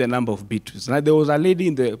sent me the number of Beatrice. Now there was a lady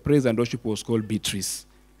in the praise and worship who was called Beatrice.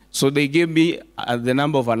 So they gave me the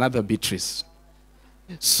number of another Beatrice.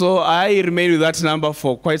 So I remained with that number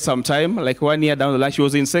for quite some time, like 1 year down the line. She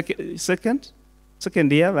was in second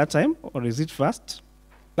year that time, or is it first?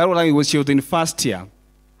 That was she was in first year.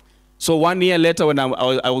 So 1 year later, when I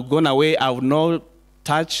was gone away, I was not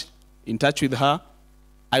in touch with her.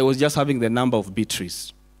 I was just having the number of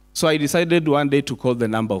Beatrice. So I decided one day to call the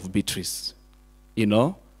number of Beatrice,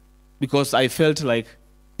 because I felt like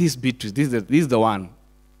this Beatrice, this is the one.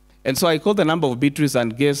 And so I called the number of Beatrice,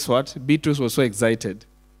 and guess what? Beatrice was so excited,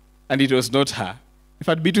 and it was not her. In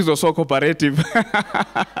fact, Beatrice was so cooperative.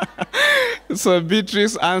 So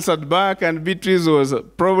Beatrice answered back, and Beatrice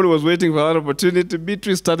probably was waiting for that opportunity.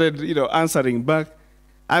 Beatrice started, answering back.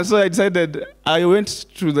 And so I decided, I went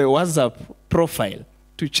to the WhatsApp profile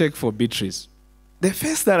to check for Beatrice. The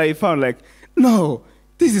first that I found, no,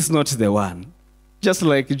 this is not the one. Just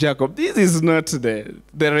like Jacob, this is not the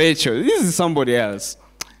Rachel. This is somebody else.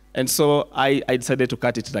 And so I decided to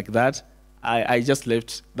cut it like that. I just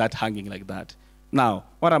left that hanging like that. Now,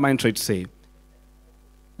 what am I trying to say?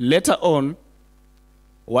 Later on,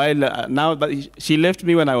 now that she left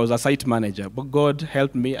me when I was a site manager, but God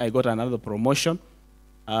helped me. I got another promotion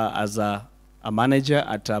as a manager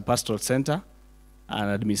at a pastoral center, an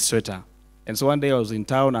administrator. And so one day I was in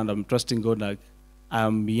town, and I'm trusting God,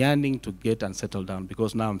 I'm yearning to get and settle down,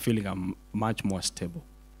 because now I'm feeling I'm much more stable.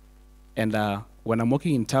 And when I'm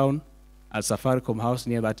walking in town at Safaricom House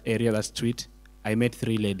near that area, that street, I met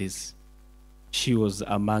 3 ladies. She was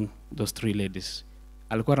among those 3 ladies.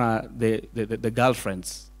 Alikuwa na the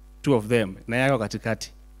girlfriends, 2 of them, na yako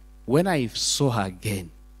katikati. When I saw her again,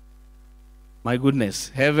 my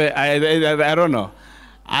goodness, I don't know.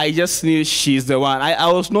 I just knew she's the one.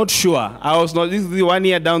 I was not sure. This is the 1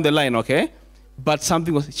 year down the line, okay? But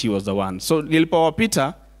she was the one. So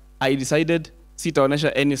nilipowapita, I decided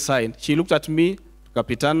sitaonesha any sign. She looked at me,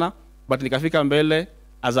 tukapitana, but nikafika mbele,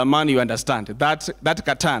 as a man, you understand. That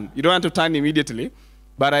katan, you don't want to turn immediately.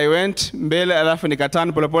 But I went mbele, alafu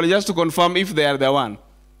nikatan polepole, just to confirm if they are the one.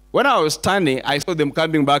 When I was standing, I saw them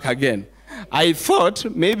coming back again. I thought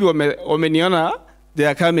maybe wameniona, they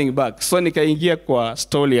are coming back. So nikaingia kwa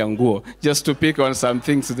stall ya nguo, just to pick on some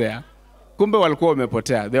things there. Kumbe walikuwa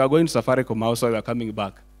wamepotea. They were going to Safaricom House, so they were coming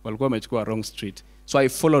back. Walikuwa wamechukua wrong street. So I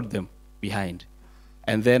followed them behind.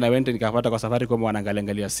 And then I went and nikapata kwa Safaricom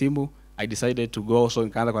wanaangalia simu. I decided to go, so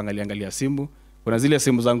nikaanza kuangalia simu. Kuna zile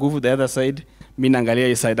simu za nguvu, the other side, mimi naangalia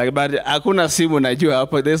hii side. But hakuna simu najua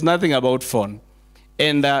hapo. There's nothing about phone.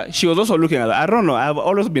 And she was also looking at that. I don't know, I've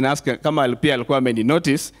always been asking kama pia alikuwa ameni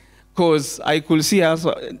notice, because I could see her,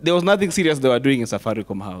 so there was nothing serious they were doing in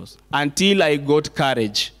Safaricom House. Until I got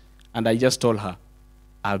courage, and I just told her,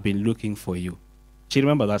 I've been looking for you. She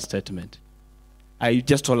remembered that statement. I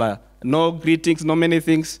just told her, no greetings, no many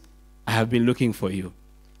things. I have been looking for you.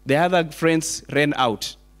 The other friends ran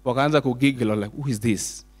out. Wakaanza kugiggle, like, who is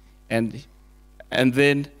this? And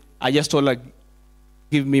then I just told her,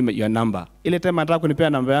 give me your number. Ile time nataka kunipea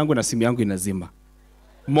namba yangu na simu yangu inazima.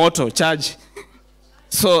 Moto, charge.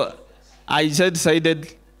 So I just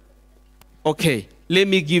decided, okay, let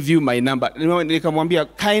me give you my number. Nikamwambia,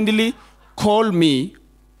 kindly call me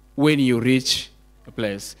when you reach a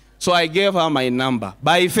place. So I gave her my number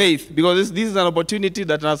by faith, because this is an opportunity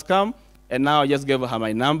that has come, and now I just gave her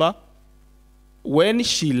my number. When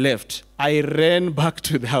she left, I ran back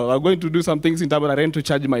to the house. I'm going to do some things in town, but I ran to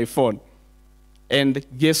charge my phone. And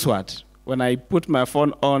guess what? When I put my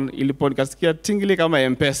phone on, ilipo nikasikia tingili kama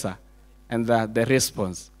M-Pesa, and the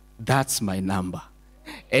response, that's my number.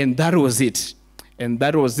 And that was it. And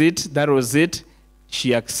that was it.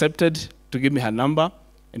 She accepted to give me her number,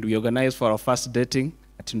 and we organized for our first dating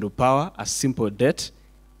at Ndupawa, a simple date,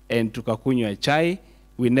 and tukakunywa chai.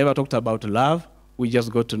 We never talked about love. We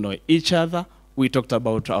just got to know each other. We talked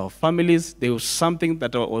about our families. There was something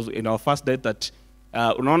that was in our first date that,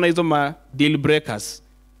 unaona hizo ma deal breakers.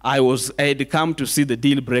 I had come to see the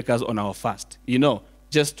deal breakers on our first,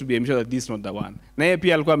 just to be sure that this is not the one. Na yeye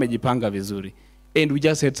pia alikuwa amejipanga vizuri. And we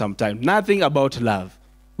just had some time. Nothing about love.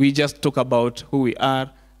 We just talk about who we are,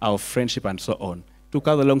 our friendship, and so on. To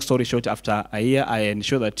cut the long story short, after a year, I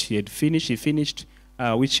ensured that she finished. She finished,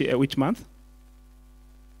 which month?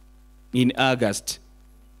 In August.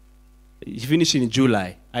 She finished in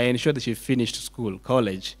July. I ensured that she finished school,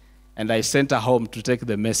 college, and I sent her home to take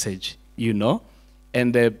the message,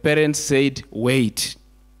 And the parents said, wait.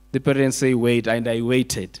 The parents say, wait, and I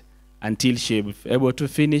waited until she was able to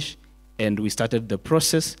finish, and we started the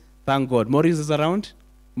process. Thank God. Maurice is around?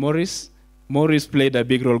 Maurice played a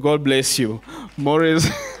big role. God bless you. Maurice,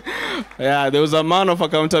 yeah, there was a man of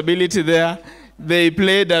accountability there. They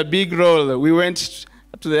played a big role. We went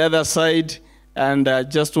to the other side and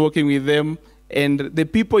just working with them. And the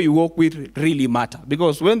people you work with really matter.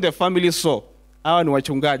 Because when the family saw, hawa ni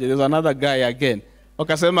wachungaji, there's another guy again.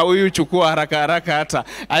 Wakasema huyu chukua haraka hata.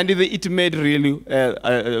 And it made really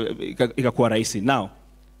ikakuwa rahisi. Now,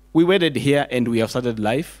 we wedded here and we have started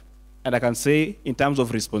life. And I can say, in terms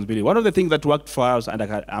of responsibility, one of the things that worked for us, and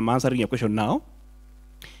I'm answering your question now,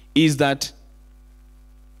 is that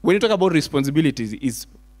when you talk about responsibilities,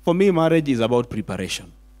 for me, marriage is about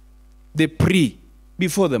preparation.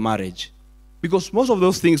 Before the marriage. Because most of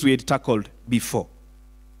those things we had tackled before.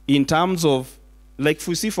 In terms of, like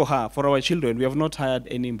we see for her, for our children, we have not hired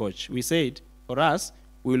any mboj. We said, for us,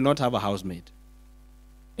 we will not have a housemaid.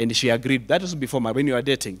 And she agreed. That was before when we were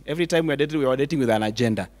dating. Every time we were dating with an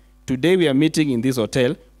agenda. Today we are meeting in this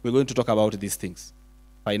hotel. We're going to talk about these things.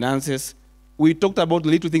 Finances. We talked about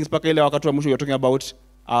little things. We were talking about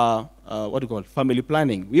what do you call family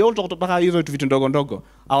planning. We all talked about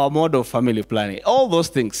our mode of family planning. All those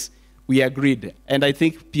things we agreed. And I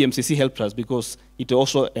think PMCC helped us because it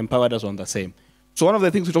also empowered us on the same. So one of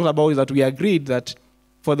the things we talked about is that we agreed that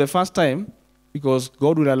for the first time, because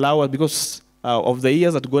God will allow us, because of the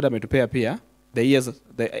years that God had to pay up here,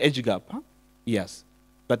 the age gap, yes.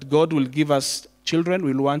 That God will give us children.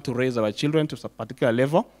 We'll want to raise our children to a particular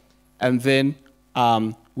level. And then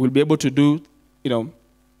we'll be able to do,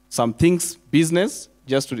 some things, business,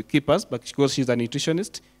 just to keep us, but because she's a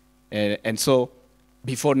nutritionist. And so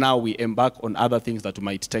before now we embark on other things that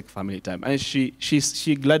might take family time. And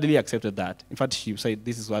she gladly accepted that. In fact, she said,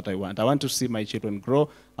 this is what I want. I want to see my children grow.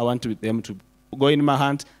 I want them to go in my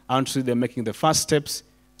hand. I want to see them making the first steps.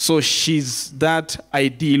 So she's that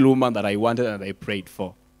ideal woman that I wanted and I prayed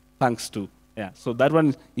for. Thanks to. Yeah, so that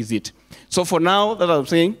one is it. So for now, that I'm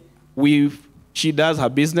saying, she does her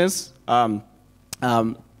business,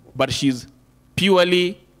 but she's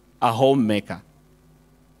purely a homemaker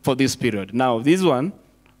for this period. Now, this one,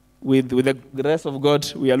 with the grace of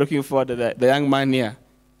God, we are looking for the young man here.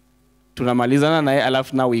 Tunamalizana naye,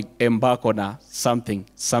 alafu now we embark on something,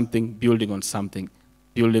 building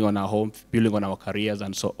on our home, building on our careers,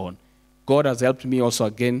 and so on. God has helped me also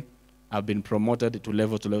again. I've been promoted to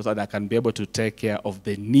level so that I can be able to take care of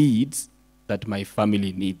the needs that my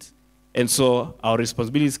family needs. And so our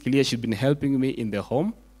responsibility is clear. She's been helping me in the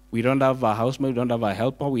home. We don't have a housemaid, we don't have a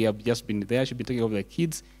helper. We have just been there. She's been taking care of the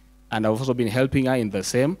kids. And I've also been helping her in the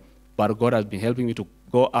same. But God has been helping me to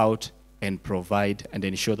go out and provide and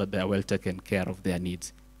ensure that they are well taken care of their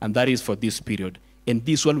needs. And that is for this period. And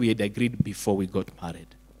this one we had agreed before we got married.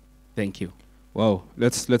 Thank you. Wow,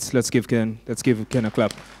 let's give Ken a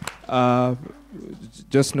clap.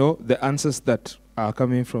 Just know the answers that are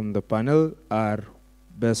coming from the panel are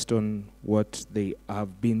based on what they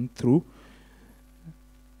have been through.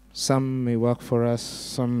 Some may work for us,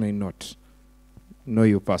 some may not. Know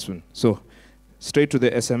your person. So, straight to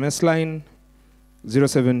the SMS line,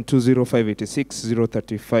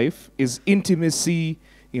 0720586035. Is intimacy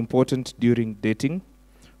important during dating?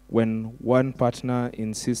 When one partner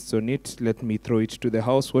insists on it, let me throw it to the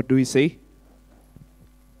house. What do we say?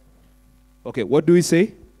 Okay, what do we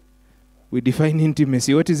say? We define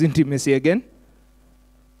intimacy. What is intimacy again?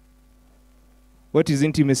 What is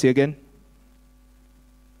intimacy again?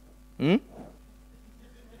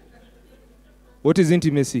 What is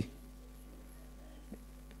intimacy?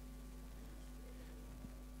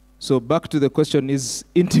 So back to the question, is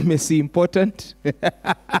intimacy important?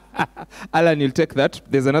 Alan, you'll take that.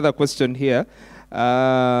 There's another question here.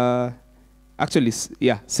 Actually,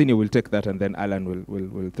 yeah, Senior will take that, and then Alan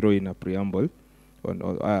will throw in a preamble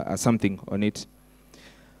on something on it.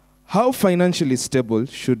 How financially stable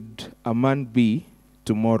should a man be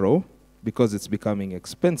tomorrow, because it's becoming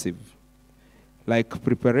expensive? Like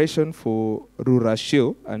preparation for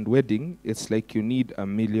rurashio and wedding, it's like you need $1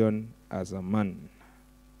 million as a man.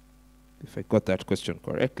 If I got that question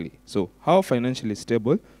correctly. So how financially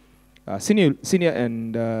stable? Senior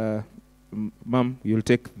and Ma'am, you'll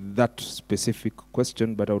take that specific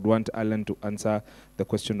question, but I would want Alan to answer the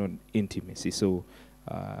question on intimacy. So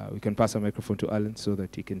we can pass a microphone to Alan so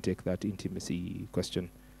that he can take that intimacy question.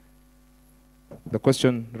 The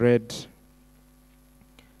question read,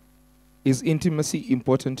 is intimacy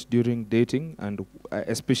important during dating, and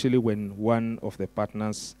especially when one of the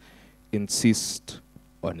partners insists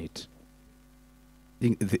on it? I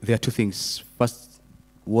think there are two things. First,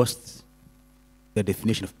 what's the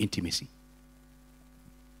definition of intimacy?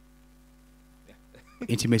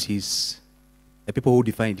 Intimacy is, the people who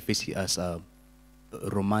define intimacy as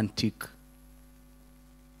romantic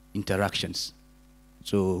interactions.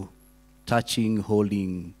 So touching,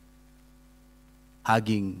 holding,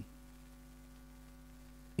 hugging,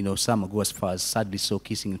 some go as far as sadly so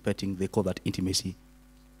kissing and petting, they call that intimacy.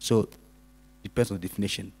 So depends on the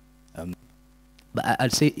definition. But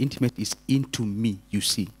I'd say intimacy is into me, you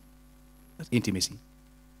see. That's intimacy.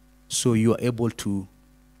 So you are able to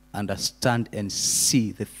understand and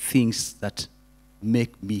see the things that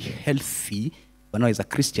make me healthy, but now as a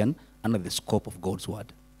Christian, under the scope of God's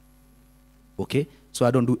word. Okay? So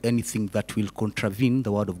I don't do anything that will contravene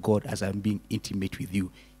the word of God as I'm being intimate with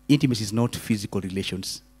you. Intimacy is not physical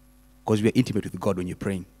relations, because we are intimate with God when you're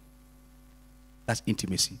praying. That's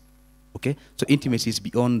intimacy. Okay? So intimacy is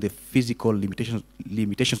beyond the physical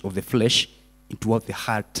limitations of the flesh into what the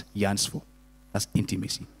heart yearns for. That's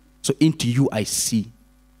intimacy. So into you I see.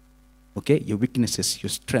 Okay? Your weaknesses, your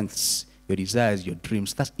strengths, your desires, your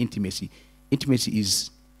dreams. That's intimacy. Intimacy is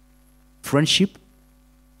friendship,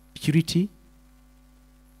 purity,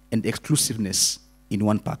 and exclusiveness in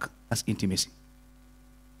one pack. That's intimacy.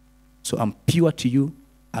 So I'm pure to you,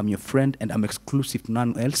 I'm your friend, and I'm exclusive to no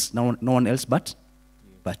one else but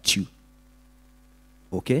you.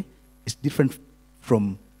 Okay? It's different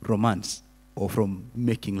from romance or from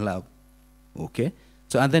making love. Okay?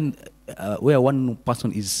 So, and then where one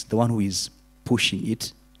person is the one who is pushing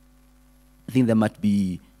it, I think there might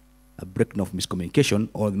be a breakdown of miscommunication,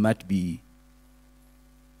 or there might be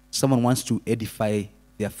someone wants to edify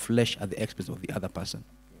their flesh at the expense of the other person.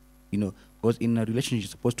 Because in a relationship,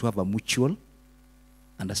 you're supposed to have a mutual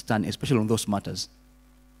understanding, especially on those matters.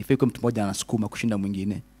 Ifai kwa mtu mmoja anasukuma kushinda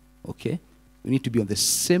mwingine. Okay? We need to be on the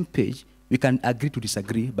same page. We can agree to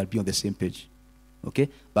disagree, but be on the same page. Okay?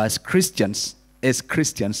 But as Christians,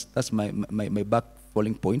 that's my back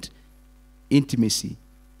falling point. Intimacy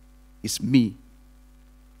is me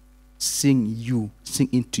seeing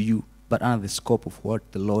into you, but under the scope of what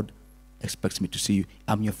the Lord expects me to see you.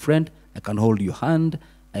 I'm your friend. I can hold your hand.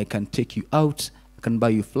 I can take you out. I can buy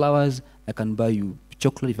you flowers. I can buy you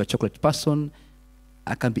chocolate if you're a chocolate person.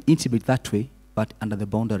 I can be intimate that way, but under the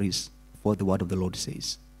boundaries of what the word of the Lord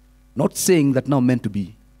says. Not saying that now meant to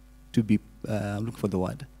be I'm looking for the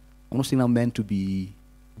word. I'm not saying now meant to be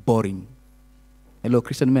boring. Hello,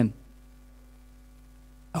 Christian men.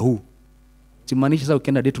 Ahu. Simanishi sasa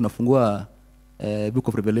ukienda date unafungua book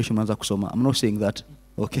of Revelation unaanza kusoma. I'm not saying that.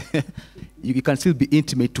 Okay. You can still be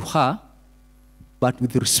intimate to her, but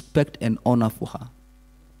with respect and honor for her.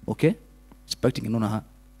 Okay? Respecting and honor her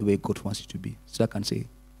the way God wants you to be. So I can say.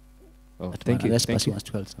 Oh, thank you. Unless Thank person you. wants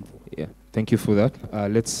to help something. Yeah, thank you for that.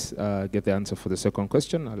 Let's get the answer for the second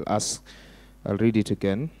question. I'll read it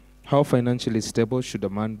again. How financially stable should a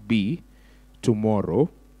man be tomorrow?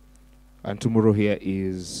 And tomorrow here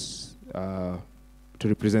is to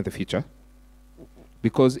represent the future.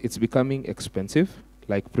 Because it's becoming expensive,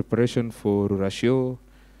 like preparation for Rurashio,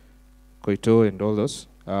 Koito, and all those.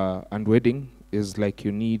 And wedding is like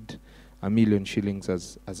you need 1 million shillings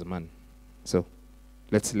as a man. So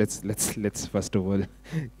let's first of all,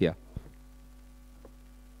 yeah.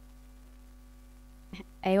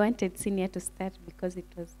 I wanted senior to start because it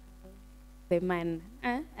was the man,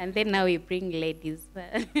 and then now we bring ladies.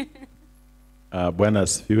 Bwana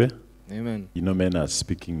asifiwe. Amen. You know, men are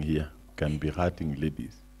speaking here can be hurting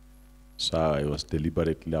ladies. So I was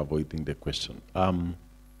deliberately avoiding the question.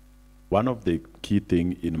 One of the key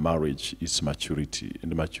things in marriage is maturity.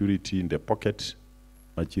 And maturity in the pocket,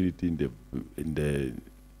 maturity in the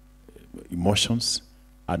emotions,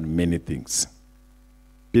 and many things.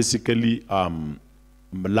 Basically,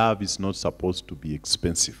 love is not supposed to be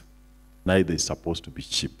expensive. Neither is supposed to be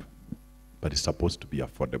cheap, but it's supposed to be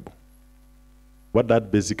affordable. What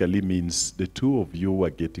that basically means, the two of you who are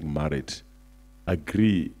getting married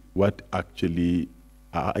agree what actually,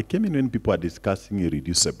 I came in when people are discussing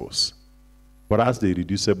irreducibles. For us, the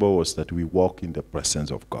irreducible was that we walk in the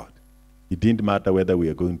presence of God. It didn't matter whether we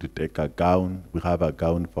are going to take a gown, we have a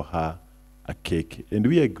gown for her, a cake, and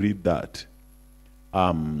we agreed that.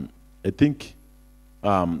 I think,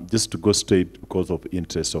 just to go straight because of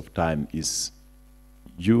interest of time, is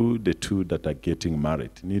you, the two that are getting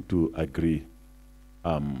married, need to agree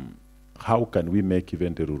how can we make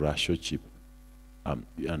even the Rurashio cheap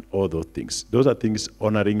and all those things. Those are things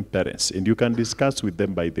honoring parents, and you can discuss with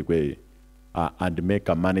them, by the way, and make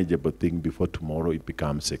a manageable thing before tomorrow it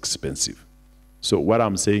becomes expensive. So what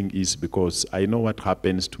I'm saying is, because I know what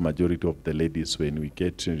happens to majority of the ladies when we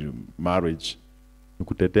get to marriage,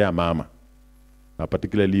 nukutetea mama,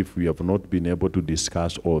 particularly if we have not been able to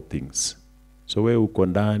discuss all things. So we uko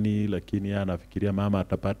ndani, lakini anafikiria mama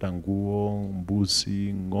atapata nguo,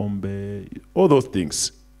 mbuzi, ngombe, all those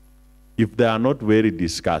things. If they are not very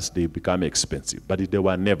discussed, they become expensive, but they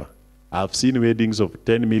were never. I've seen weddings of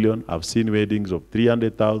 10 million, I've seen weddings of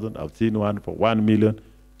 300,000, I've seen one for 1 million.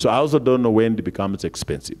 So I also don't know when it becomes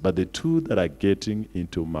expensive. But the two that are getting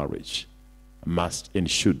into marriage must and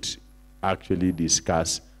should actually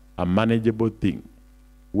discuss a manageable thing.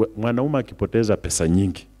 Mwanaume akipoteza pesa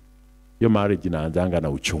nyingi, hiyo marriage inaanzanga na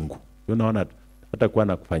uchungu. Unaona hata kuwa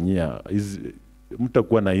na kufanyia,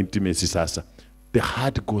 mtakuwa na intimacy sasa. The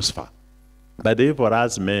heart goes far. But then for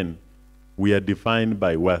us men, we are defined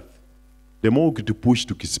by wealth. The more we push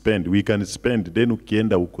to spend, we can spend, then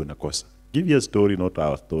ukienda huko nakosa. Give you a story, not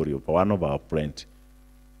our story, of one of our friends.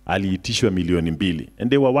 Aliitishwa 2 million, and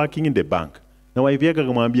they were working in the bank. Na wife yake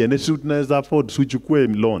akamwambia, "Tunaweza afford, suchukue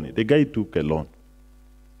loan." The guy took a loan.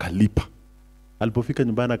 Kalipa. Alipofika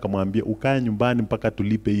nyumbani akamwambia, "Ukae nyumbani mpaka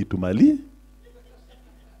tulipe hii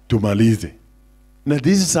tumalize." Now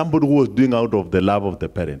this is somebody who was doing out of the love of the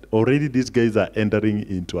parent. Already these guys are entering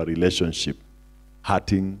into a relationship,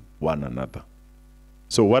 hurting one another.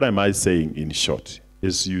 So what am I saying in short?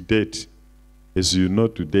 As you date, as you know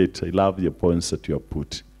to date, I love the points that you have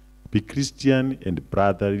put. Be Christian and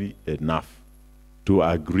brotherly enough to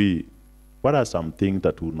agree what are some things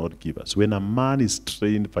that will not give us. When a man is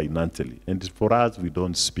trained financially, and for us, we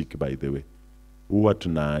don't speak, by the way. Huwa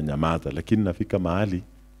tunanyamaza, lakini nafika mahali,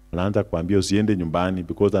 anaanza kuambia usiende nyumbani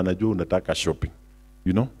because anajua unataka shopping.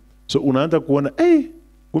 You know? So unaanza kuona,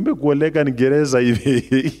 kumbe kuolega ni gereza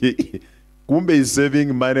hivi. Kumbe is saving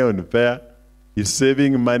money on fare, is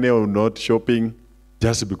saving money on not shopping,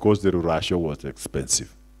 just because the Rurashio was expensive.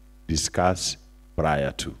 Discuss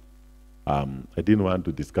prior to. I didn't want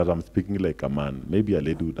to discuss, I'm speaking like a man. Maybe a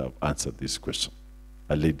lady would have answered this question.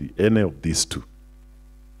 A lady, any of these two.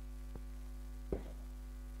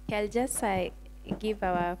 I'll just give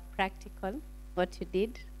our practical, what you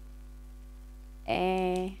did.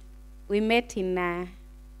 We met in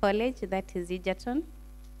college, that is Egerton,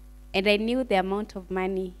 and I knew the amount of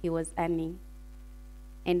money he was earning.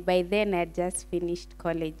 And by then, I had just finished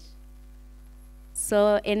college.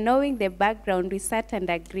 So, in knowing the background, we sat and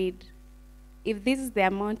agreed, if this is the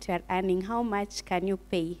amount you are earning, how much can you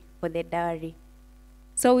pay for the dowry?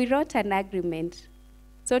 So we wrote an agreement.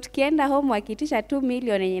 So tukienda home wakitisha 2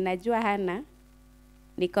 million yenye najua hana,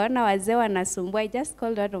 nikaona wazee wanasumbua. I just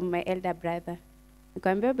called one of my elder brother.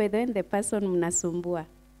 Nikamwambia, by the way, the person mnasumbua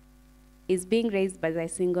is being raised by a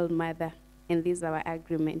single mother, and this is our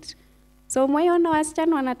agreement. So mwaona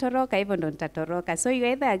wasichana wanatoroka, hivyo ndo nitatoroka. So you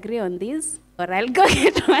either agree on this or I'll go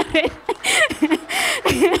get married.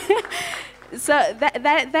 So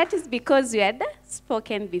that is because you had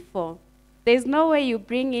spoken before. There's no way you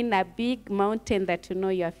bring in a big mountain that you know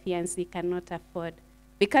your fiancé cannot afford.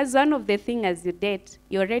 Because one of the things as you date,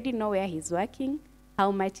 you already know where he's working,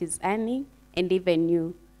 how much he's earning, and even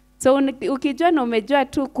you. So ukijua na umejua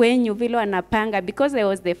tu kwenyu vile wanapanga, because I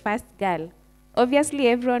was the first girl, obviously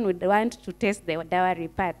everyone would want to test the dowry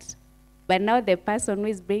part. But now the person who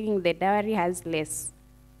is bringing the dowry has less.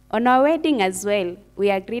 On our wedding as well, we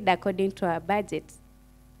agreed according to our budget.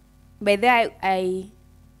 By the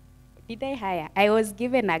did I hire? I was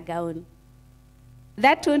given a gown.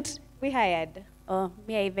 That won't, we hired. Oh,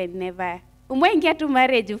 me I even never. Umwengia tu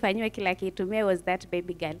marriage ufanywe kila kitu. Me I was that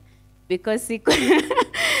baby girl. Because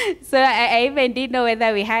so I even didn't know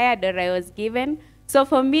whether we hired or I was given. So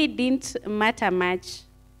for me, it didn't matter much.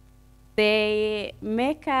 The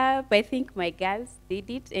makeup, I think my girls did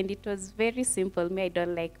it, and it was very simple. Me, I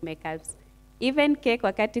don't like makeups. Even cake,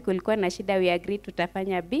 wakati kulikuwa na shida, we agreed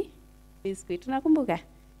tutafanya biscuit. Unakumbuka?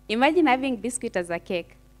 Imagine having biscuit as a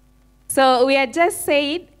cake. So we had just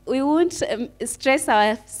said we won't stress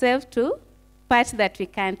ourselves to part that we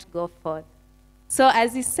can't go forth. So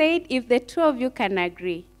as he said, if the two of you can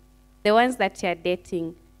agree, the ones that you're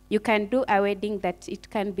dating, you can do a wedding that it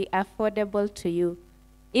can be affordable to you.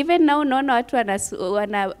 Even now, unaona watu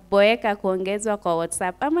wanaboeka kuongezwa kwa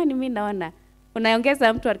WhatsApp. Ama ni mimi naona,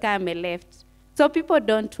 unaongeza mtu kama ameleft. So people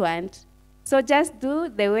don't want. So just do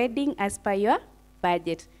the wedding as per your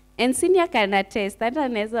budget. And senior can attest, hata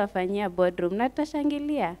anaweza wafanyia boardroom, na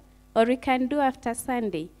tutashangilia. Or we can do after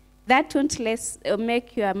Sunday. That won't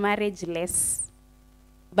make your marriage less.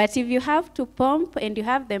 But if you have to pump and you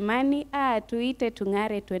have the money, tuite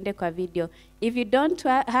tungare tuende kwa video. If you don't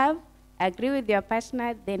have, agree with your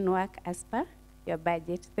partner, then work as per your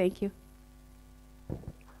budget. Thank you.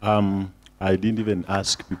 I didn't even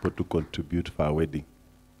ask people to contribute for our wedding.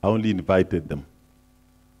 I only invited them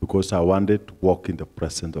because I wanted to walk in the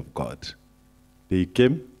presence of God. They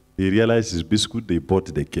came, they realized it's biscuit, they bought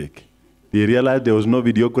the cake. They realized there was no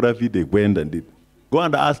videography, they went and did. Go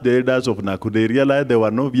and ask the elders of Naku, they realized there were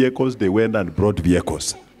no vehicles, they went and brought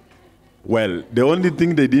vehicles. Well, the only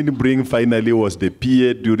thing they didn't bring finally was the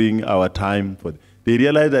PA during our time. They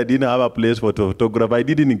realized I didn't have a place for photographer. I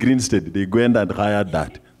did it in Greenstead. They went and hired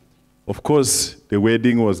that. Of course, the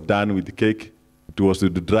wedding was done with cake. It was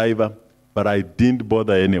with the driver, but I didn't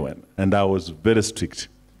bother anyone, and I was very strict.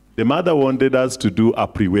 The mother wanted us to do a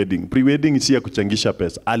pre-wedding. Pre-wedding is ya kuchangisha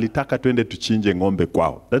pesa. Alitaka twende tuchinje ng'ombe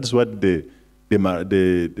kwao. That's what the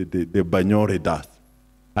Banyore does.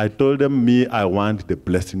 I told them, I want the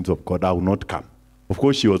blessings of God. I will not come. Of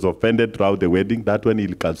course, she was offended throughout the wedding. That one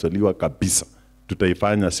ilikanseliwa kabisa.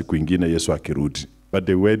 Tutaifanya siku ingine Yesu akirudi. But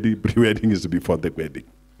the wedding, pre-wedding is before the wedding.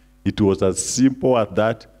 It was as simple as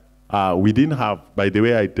that. We didn't have, by the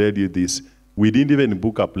way I tell you this, we didn't even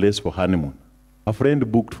book a place for honeymoon. A friend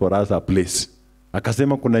booked for us a place.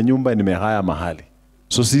 Akasema kuna nyumba nimehaya mahali.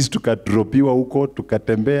 So sisi tukadropiwa huko,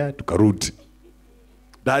 tukatembea, tukarudi.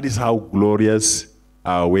 That is how glorious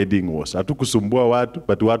our wedding was. Hatukusumbua watu,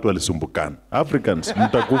 but watu walisumbukana. Africans,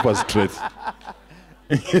 mtakufa stress.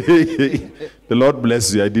 The Lord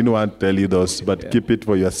bless you. I didn't want to tell you those, but keep it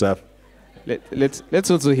for yourself.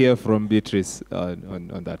 Let's also hear from Beatrice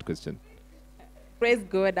on that question. Praise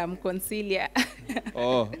God, I'm Concilia.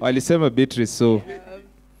 Oh, alisema Beatrice, so.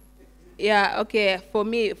 Yeah, okay,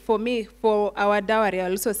 for our dowry,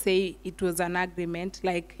 I also say it was an agreement.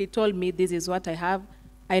 Like he told me, this is what I have.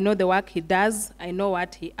 I know the work he does. I know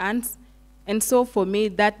what he earns. And so for me,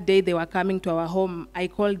 that day they were coming to our home, I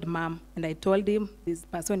called Mom and I told him, this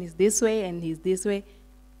person is this way and he's this way.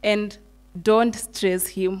 And don't stress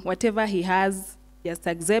him. Whatever he has, just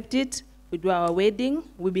accept it. we do our wedding,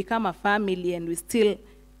 we become a family, and we still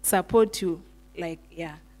support you. Like,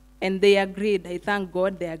 yeah. And they agreed. I thank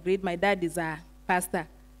God they agreed. My dad is a pastor.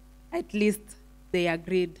 At least they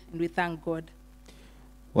agreed, and we thank God.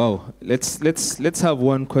 Wow. Let's have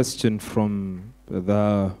one question from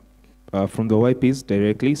the YPs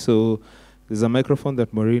directly. So there's a microphone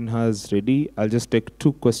that Maureen has ready. I'll just take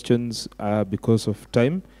 2 questions because of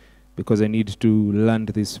time, because I need to land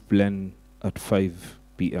this plan at 5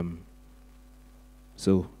 p.m.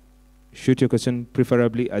 So shoot your question,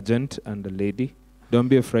 preferably a gent and a lady. Don't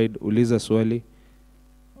be afraid, uliza swali,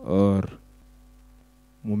 or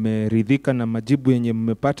mumeridhika na majibu yenye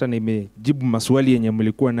mmepata na imejibu maswali yenye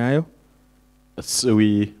mlikuwa nayo. So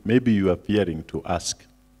maybe you are fearing to ask.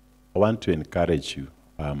 I want to encourage you.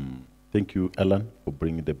 Thank you, Ellen, for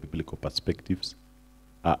bringing the biblical perspectives.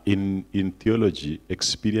 In theology,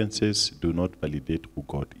 experiences do not validate who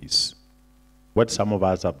God is. What some of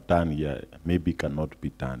us have done here maybe cannot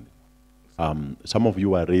be done. Some of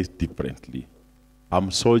you are raised differently. I'm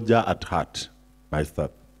soldier at heart,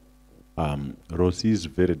 myself. Rosie is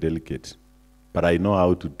very delicate, but I know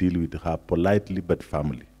how to deal with her politely but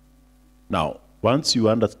firmly. Now, once you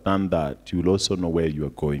understand that, you will also know where you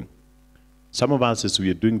are going. Some of us, as we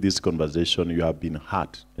are doing this conversation, you have been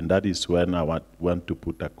hurt, and that is when I want to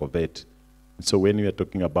put a caveat. So when you are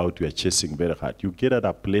talking about you are chasing very hard, you get at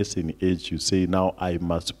a place in age, you say, now I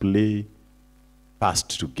must play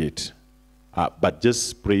fast to get. But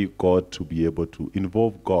just pray God to be able to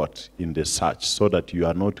involve God in the search so that you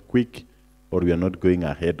are not quick or you are not going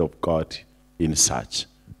ahead of God in search.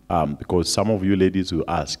 Because some of you ladies will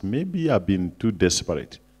ask, maybe I've been too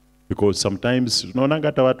desperate. Because sometimes, unaona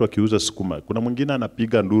hata watu wakiuza sukuma, kuna mwingine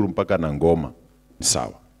anapiga nduru mpaka na ngoma.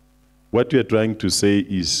 Sawa. What we are trying to say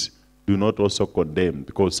is, do not also condemn,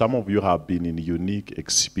 because some of you have been in unique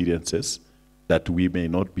experiences that we may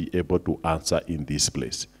not be able to answer in this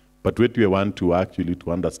place. But what we want to actually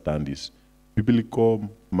to understand is, biblical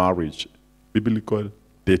marriage, biblical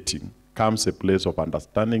dating comes a place of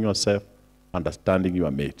understanding yourself, understanding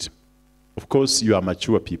your mate. Of course, you are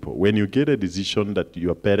mature people. When you get a decision that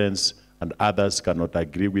your parents and others cannot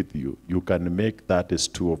agree with you, you can make that as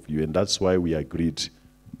 2 of you, and that's why we agreed.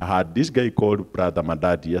 I had this guy called Brother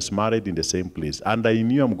Madadi. He is married in the same place, and I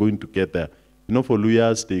knew I'm going to get there. You know, for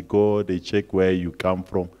lawyers, they go, they check where you come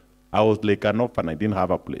from. I was like an orphan, I didn't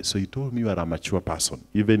have a place. So he told me you are a mature person,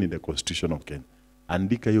 even in the Constitution of Kenya.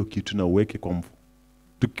 Andika hiyo kitu na uweke kwa mfu.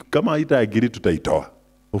 Kama haita agree tutaitoa.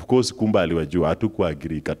 Of course, kumba aliwajua, hatuku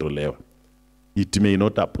agree ikatolewa. It may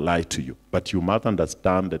not apply to you, but you must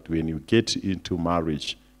understand that when you get into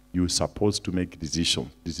marriage, you're supposed to make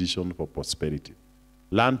decisions for prosperity.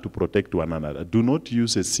 Learn to protect one another. Do not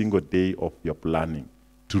use a single day of your planning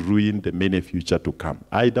to ruin the many future to come,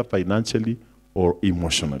 either financially or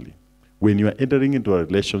emotionally. When you are entering into a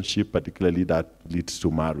relationship, particularly that leads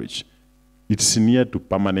to marriage, it's near to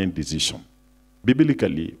permanent decision.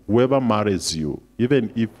 Biblically, whoever marries you, even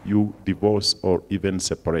if you divorce or even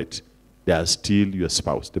separate, they are still your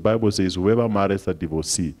spouse. The Bible says whoever marries a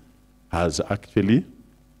divorcee has actually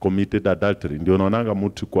committed adultery. Ndio naonanga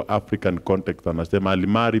mtu kwa African context anasema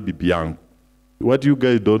alimari bibi yangu. What you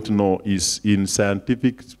guys don't know is in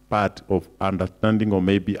scientific part of understanding, or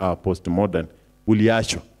maybe our postmodern,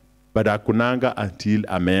 uliachwa. But akunanga until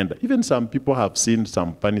ameenda. Even some people have seen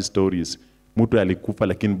some funny stories. Mtu alikufa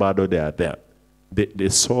lakini bado they are there. The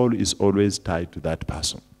soul is always tied to that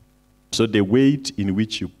person. So the weight in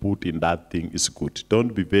which you put in that thing is good.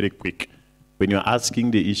 Don't be very quick. When you're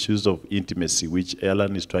asking the issues of intimacy, which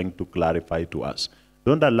Ellen is trying to clarify to us,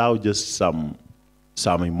 don't allow just some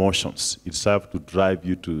emotions itself to drive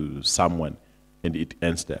you to someone and it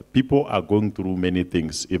ends there. People are going through many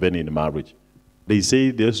things, even in marriage. They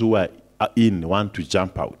say those who are in want to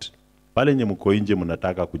jump out. Pale nye mko nje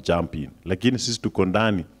mnataka ku jump in. Lakini sisi tuko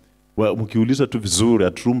ndani, mkiuliza tu vizuri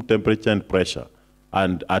at room temperature and pressure,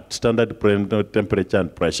 and at standard temperature and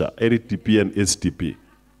pressure, RTP and STP,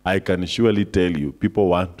 I can surely tell you, people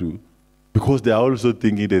want to, because they are also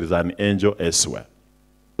thinking there is an angel elsewhere.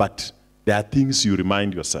 But there are things you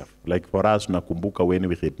remind yourself. Like for us, nakumbuka when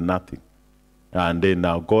we had nothing. And then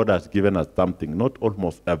now God has given us something, not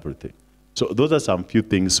almost everything. So those are some few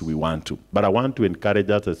things we want to. But I want to encourage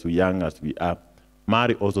us as young as we are,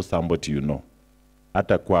 marry also somebody you know.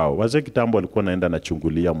 Hata kwao. Wazee kitambo walikuwa naenda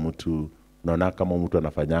nachungulia mtu, naona kama mtu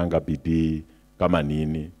anafanyanga bidii, kama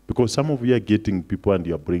nini. Because some of you are getting people and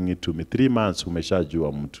you are bringing to me. 3 months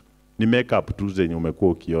umeshajua mtu. Ni makeup tu zenye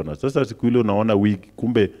umekuwa ukiona. Sasa siku ile unaona wiki,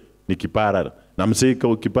 kumbe ni kipara. Na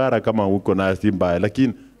msika kipara kama uko na si mbaya.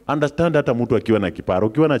 Lakini understand hata mtu akiwa na kipara.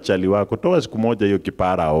 Ukiwa na chali wako, toa siku moja hiyo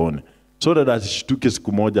kipara aone. so that asishtuke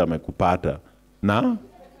siku moja amekupata na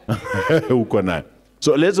uko naye.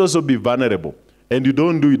 So let's also be vulnerable, and you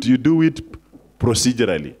don't do it, you do it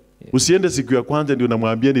procedurally. Usiende siku ya kwanza ndio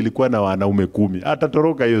unamwambia nilikuwa na wanaume 10.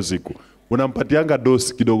 Atatoroka hiyo siku. Unampatianga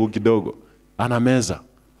dose kidogo kidogo. Anameza,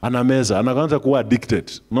 anaanza kuwa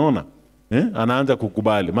addicted. Unaona? Anaanza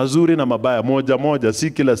kukubali. Mazuri na mabaya moja moja,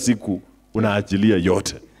 si kila siku unaachilia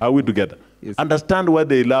yote. Are we together? Yes. Understand what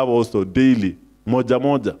they love also daily. Moja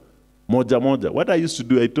moja. What I used to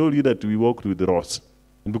do, I told you that we worked with Ross.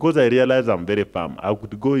 And because I realized I'm very firm, I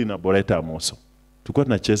could go in Arboretum also. Tulikuwa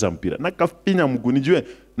tunacheza mpira. Nakafinya mguu nijue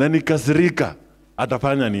na nikasirika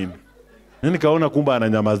atafanya nini. Na nikaona kumba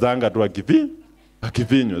ananyamazanga tu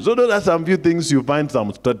akifinywa. So those are some few things you find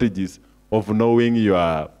some strategies of knowing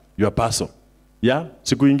your person. Yeah?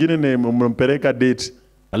 Siku ingine ni mnampeleka date,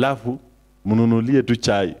 alafu mnunulie tu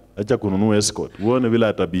chai, acha kununua escort. Uone vile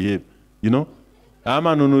atabehave, you know?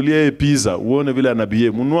 Ama nunulie pizza, uone vile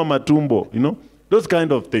anabehave. Mununua matumbo, you know? Those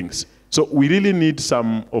kind of things. So we really need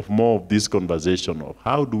some of more of this conversation of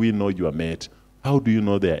how do we know your mate? How do you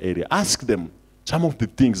know their area? Ask them some of the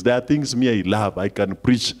things. There are things me I love, I can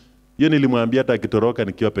preach. Hiyo nilimwambia hata akitoroka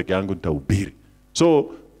nikiwa peke yangu nitahubiri.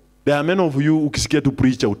 So there are many of you ukisikia tu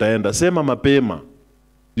preacher utaenda. Sema mapema.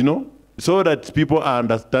 You know? So that people are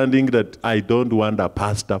understanding that I don't want a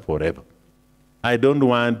pastor forever. I don't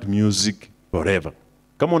want music forever.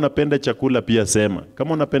 Kama unapenda chakula pia sema.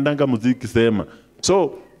 Kama unapendanga muziki sema.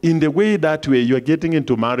 So in the way that way you are getting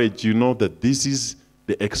into marriage, you know that this is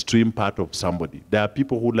the extreme part of somebody. There are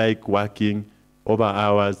people who like working over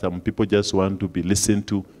hours, some people just want to be listened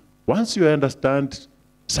to. Once you understand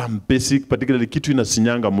some basic, particularly kitu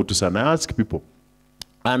inasinyanga mtu sana, I ask people,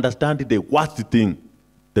 understand the worst thing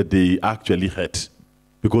that they actually hate,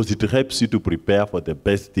 because it helps you to prepare for the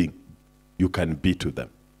best thing you can be to them.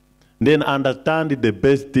 Then understand the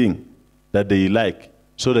best thing that they like,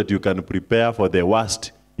 so that you can prepare for the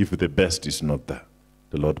worst if the best is not there.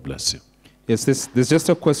 The Lord bless you. Yes, there's just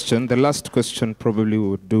a question. The last question probably we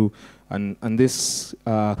would do, and this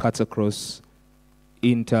cuts across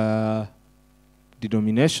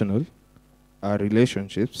interdenominational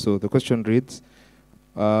relationships. So the question reads,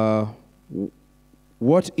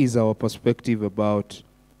 what is our perspective about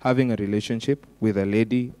having a relationship with a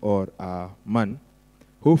lady or a man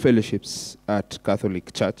who fellowships at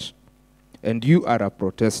Catholic Church, and you are a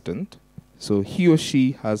Protestant, so he or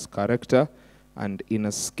she has character, and in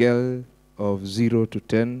a scale of 0 to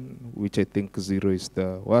 10, which I think 0 is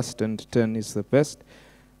the worst and 10 is the best,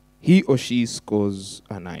 he or she scores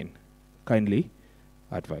a 9. Kindly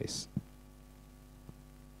advise.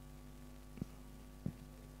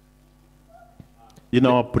 In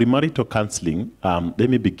our premarital counseling, let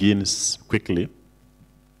me begin quickly.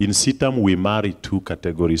 In CITAM, we marry 2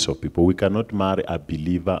 categories of people. We cannot marry a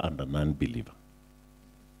believer and a non-believer.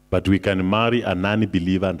 But we can marry a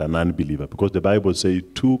non-believer and a non-believer, because the Bible says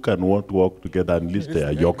 2 cannot walk together unless they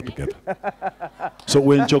are yoked together. So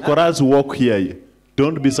when chokoras walk here,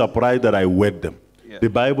 don't be surprised that I wed them. Yeah. The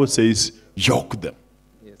Bible says yoke them.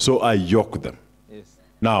 Yes. So I yoke them. Yes.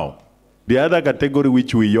 Now, the other category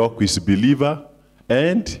which we yoke is believer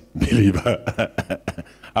and believer.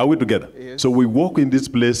 Are we together? Yes. So we walk in this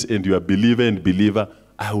place and you are believer and believer.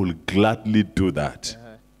 I will gladly do that.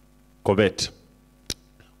 Covet.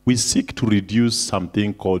 We seek to reduce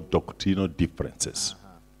something called doctrinal differences.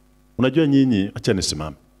 Unajua nyinyi, acha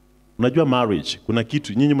nisimame. Unajua marriage, kuna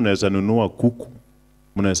kitu nyinyi mnaweza nunua kuku,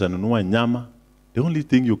 mnaweza nunua nyama. The only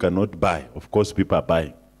thing you cannot buy, of course people are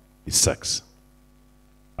buying, is sex.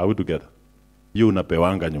 Are we together? You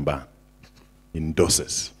unapewanga nyumbani in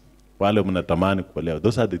doses. Wale mnatamani kuelewa.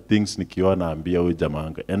 Those are the things nikiona ambia huyu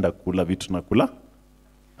jamaa enda kula vitu na kula.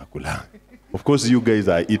 Nakula. Of course you guys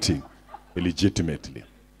are eating legitimately.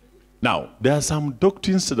 Now, there are some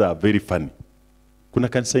doctrines that are very funny. Kuna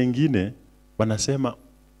kanisa ingine wanasema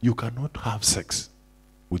you cannot have sex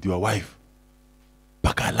with your wife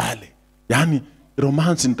mpaka lale. Yani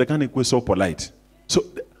romance nitakane kuwe so polite. So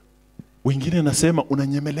wengine nasema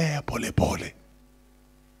unanyemelea pole pole.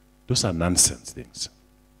 Those are nonsense things.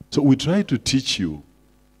 So we try to teach you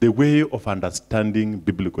the way of understanding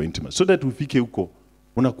biblical intimacy, so that ufike huko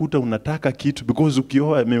unakuta unataka kitu, because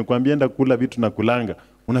ukioa nimekwambia enda kula vitu na kulanga,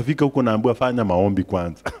 unafika huko naambiwa fanya maombi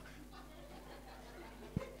kwanza.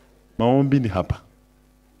 Maombi ni hapa.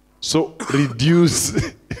 So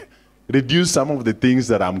reduce some of the things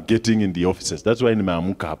that I'm getting in the offices. That's why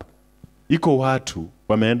nimeamka hapa. Iko watu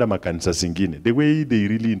wameenda makanisa zingine, the way they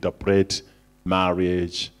really interpret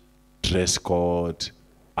marriage, dress code,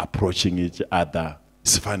 approaching each other,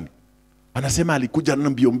 it's funny. Anasema alikuja na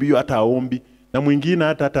mbio mbio hata aombi, na mwingine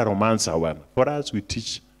hata romance hawana. For us we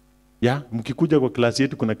teach Ya, mkikuja kwa klasi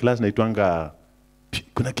yetu kuna klasi naitwanga,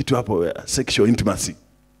 kuna kitu hapo, sexual intimacy.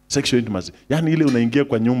 Sexual intimacy. Yaani ile unaingia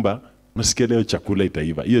kwa nyumba, unasikia leo chakula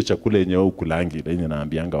itaiva. Hiyo chakula yenye wewe ukulangi, yenye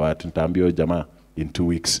naambianga watu, nitaambia jamaa in 2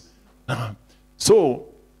 weeks. So,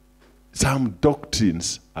 some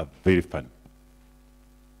doctrines are very funny.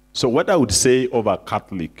 So what I would say over a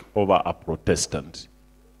Catholic, over a Protestant,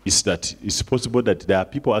 is that it's possible that there are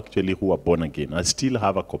people actually who are born again. I still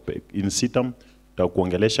have a copy. In CITAM,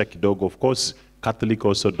 takuongelesha kidogo. Of course, Catholic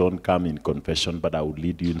also don't come in confession, but I would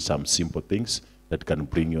lead you in some simple things that can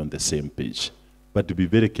bring you on the same page. But to be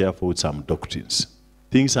very careful with some doctrines.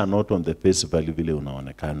 Things are not on the face value vile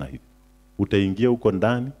unaonekana hivi. Utaingia huko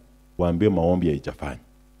ndani, waambie maombi haijafanya.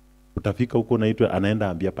 Utafika huko naitwa anaenda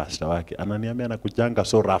ambia pastor wake, ananiambia anakujanga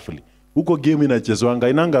so roughly. Huko game inachezwanga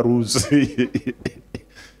inanga rules.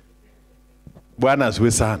 Bwana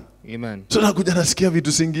asiwe sana. Amen. So nakuja nasikia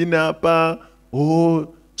vitu zingine hapa,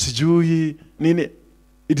 sijui nini.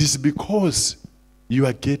 It is because you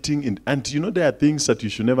are getting in, and you know there are things that you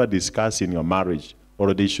should never discuss in your marriage,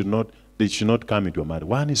 or they should not come into your marriage.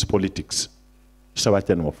 One is politics. Sasa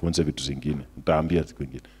wacha niwafunze vitu zingine. Nitaambia siku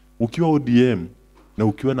nyingine. Ukiwa ODM na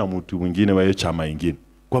ukiwa na mtu mwingine wa chama ingine,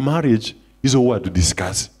 kwa marriage hizo huwa to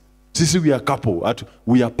discuss. Sisi we are couple,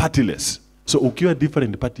 we are partyless. So ukiwa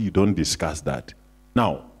different party, you don't discuss that.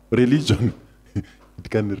 Now, religion, it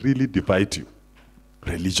can really divide you.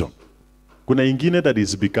 Religion. Kuna ingine that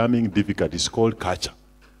is becoming difficult, it's called culture.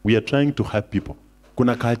 We are trying to help people.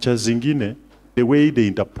 Kuna culture zingine, the way they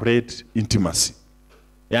interpret intimacy.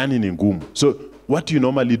 Yani ni ngumu. So what you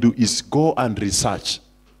normally do is go and research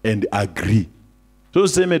and agree. So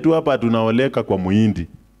seme tu hapa tunaoleka kwa muhindi.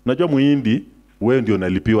 Unajua muhindi, wewe ndio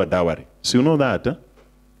unalipiwa dowry. So you know that, eh?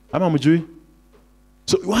 Ama mjui?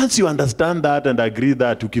 So once you understand that and agree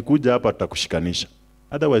that, ukikuja hapa tutakushikanisha.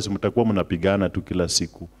 Otherwise mtakuwa mnapigana tu kila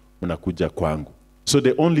siku, mnakuja kwangu. So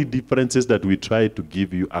the only difference is that we try to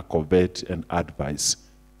give you a covert and advice.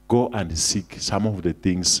 Go and seek some of the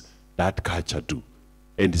things that culture do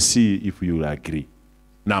and see if you will agree.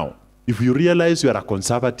 Now, if you realize you are a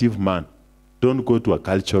conservative man, don't go to a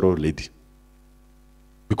cultural lady.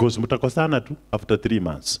 Because mutakosana tu after 3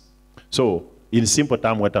 months. So, in simple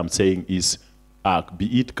terms, what I'm saying is, be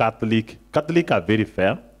it Catholic. Catholic are very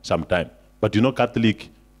fair sometimes. But you know Catholic,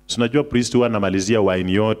 sunajua priest huwa anamalizia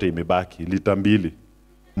wine yote imebaki, lita 2.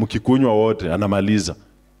 Mkikunywa wote, anamaliza.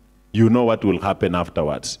 You know what will happen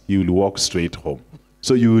afterwards. He will walk straight home.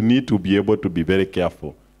 So you need to be able to be very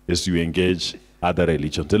careful as you engage other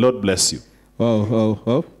religions. The Lord bless you.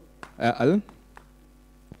 Wow. Alan?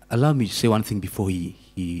 Allow me to say one thing before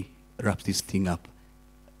he wraps this thing up.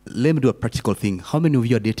 Let me do a practical thing. How many of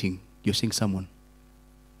you are dating? You're seeing someone.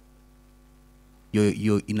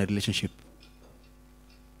 You're in a relationship.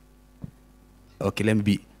 Okay, let me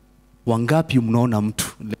be. Wangapi mnaona mtu?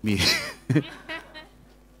 Let me.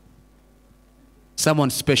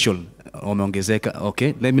 Someone special. Wameongezeka.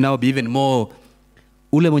 Okay, let me now be even more.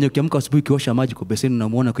 Ule mwenye ukiamka asubuhi ukiosha maji kwa beseni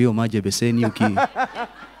unamuona kwa hiyo maji ya beseni uki.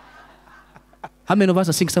 How many of us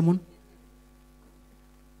are seeing someone?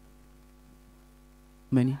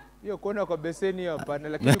 Many? Hiyo kuona kwa beseni hapana,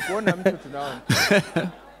 lakini kuona mtu tunaona.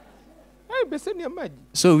 Hey, beseni ya maji.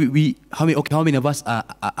 So how many of us are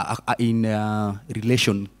in a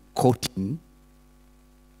relation courting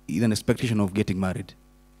in an expectation of getting married?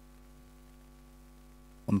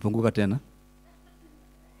 Wamepunguka tena.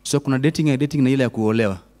 So kuna dating na ile ya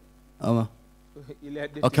kuolewa. Ama?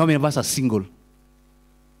 Okay, how many of us are single?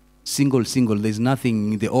 Single. There's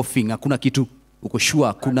nothing in the offing. Hakuna kitu. Uko sure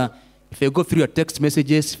hakuna. If I go through your text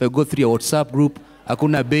messages, if I go through your WhatsApp group,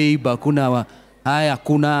 hakuna babe, hakuna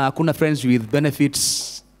hakuna friends with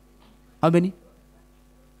benefits. How many?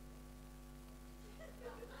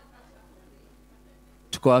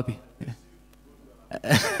 Tuko wapi?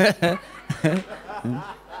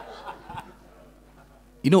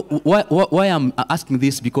 You know why I'm asking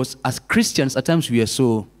this? Because as Christians, at times we are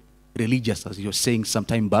so religious, as you're saying some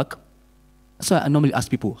time back. So I normally ask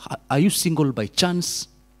people, are you single by chance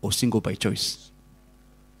or single by choice?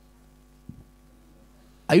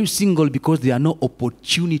 Are you single because there are no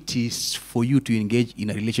opportunities for you to engage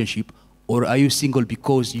in a relationship, or are you single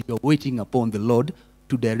because you're waiting upon the Lord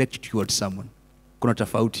to direct you towards someone? Kuna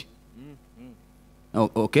tofauti.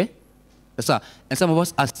 Okay? And some of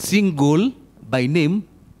us are single by name,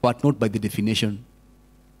 but not by the definition.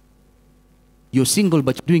 You're single,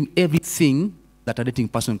 but you're doing everything that a dating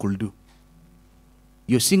person could do.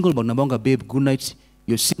 You're single, but nabonga babe, good night.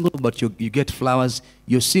 You're single, but you get flowers.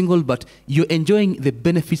 You're single, but you're enjoying the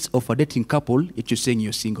benefits of a dating couple, yet you're saying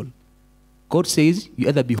you're single. God says you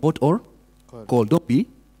either be hot or cold. Don't be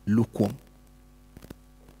lukewarm.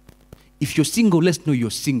 If you're single, let's know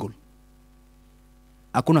you're single.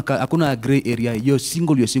 Hakuna gray area. You're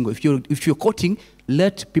single, you're single. If you're courting,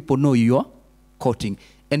 let people know you're courting.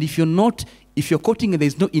 And if you're courting and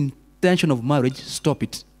there's no intention of marriage, stop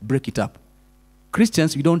it. Break it up.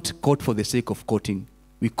 Christians, we don't court for the sake of courting.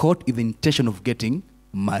 We court with the intention of getting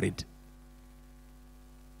married.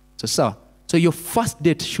 So your first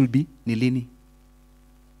date should be nilini.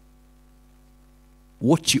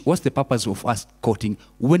 What's the purpose of us courting?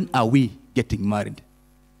 When are we getting married?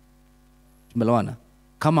 Tumelewana?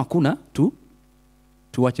 Kama kuna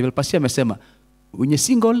tuache. Pasia amesema, when you're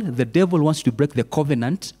single, the devil wants to break the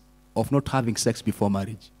covenant of not having sex before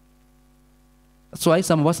marriage. That's why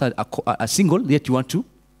some of us are single, yet you want to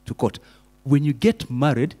court. When you get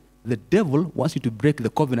married, the devil wants you to break the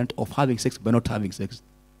covenant of having sex by not having sex.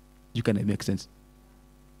 You can make sense.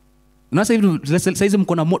 Saizi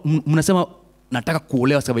mnasema nataka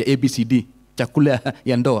kuolewa sababu ya ABCD, chakula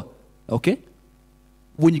ya ndoa. Okay?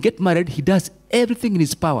 When you get married, he does everything in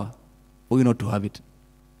his power for you not to have it.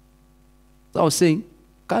 So I was saying,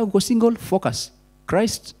 kama uko single, focus.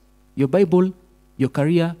 Christ, your Bible, your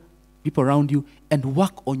career, people around you, and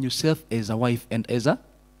work on yourself as a wife and as a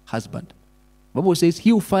husband. The Bible says,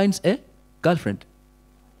 he who finds a girlfriend,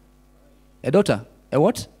 a daughter, a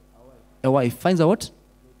what? A wife. Finds a what?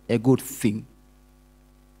 A good thing.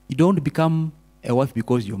 You don't become a wife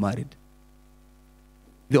because you're married.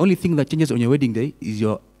 The only thing that changes on your wedding day is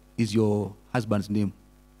your husband's name.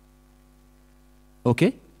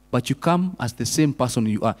 Okay? But you come as the same person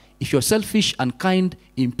you are. If you're selfish, unkind,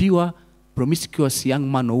 impure, promiscuous young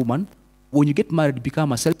man or woman, when you get married, you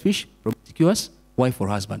become a selfish, promiscuous wife or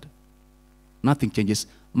husband. Nothing changes.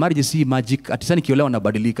 Marriage is magic. Atisani kiolewa na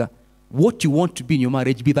badilika. What you want to be in your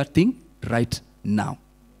marriage, be that thing right now.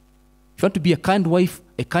 If you want to be a kind wife,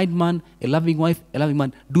 a kind man, a loving wife, a loving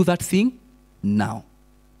man, do that thing now.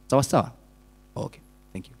 Sawa sawa? Okay,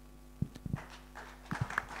 thank you.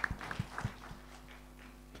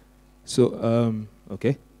 So,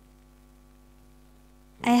 okay.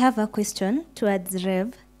 I have a question towards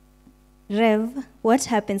Rev. Rev, what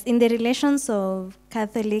happens in the relations of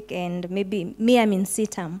Catholic and maybe me, I'm in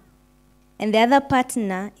CITAM, and the other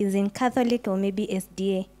partner is in Catholic or maybe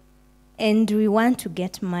SDA, and we want to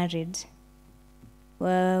get married?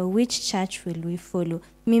 Which church will we follow?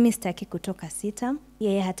 Mimi sitaki kutoka CITAM,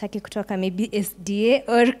 yeye hataki kutoka maybe SDA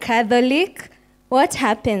or Catholic. What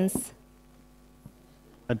happens?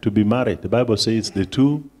 And to be married, the Bible says the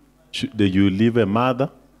two, you leave a mother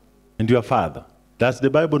and your father. Does the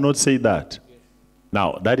Bible not say that?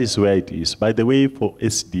 Now, that is where it is. By the way, for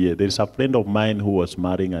SDA, there is a friend of mine who was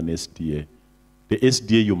marrying an SDA. The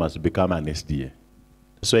SDA, you must become an SDA.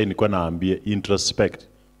 So nilikuwa naambia introspect.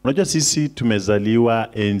 Unajua sisi tumezaliwa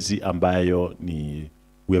enzi ambayo ni,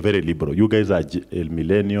 we are very liberal. You guys are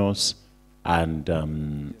millennials and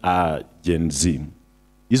Gen Z.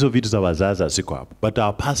 Hizo vitu za wazazi ziko hapo. But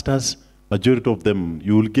our pastors, majority of them,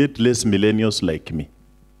 you will get less millennials like me.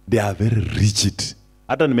 They are very rigid.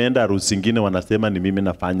 Hata nimeenda harusi ingine wanasema ni mimi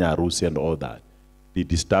nafanya harusi and all that. They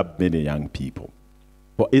disturb many young people.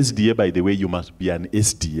 For SDA, by the way, you must be an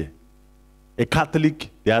SDA. A Catholic,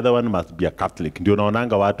 the other one must be a Catholic. Ndio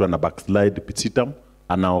naonanga watu wana backslide CITAM,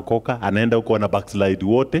 anaokoka, anaenda huko wana backslide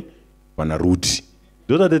wote, wanarudi.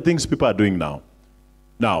 Those are the things people are doing now.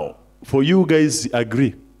 Now, for you guys,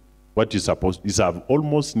 agree what you're supposed to. It's an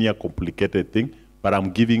almost near complicated thing, but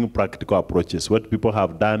I'm giving practical approaches. What people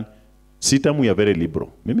have done, CITAM, we are very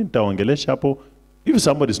liberal. Mimi nitaongelesha hapo, if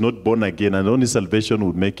somebody is not born again and only salvation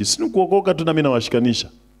would make you, sinukuokoka tu na mimi nawashikanisha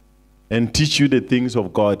and teach you the things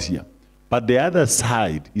of God here. But the other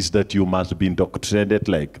side is that you must be indoctrinated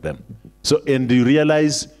like them. So, and you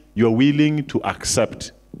realize you're willing to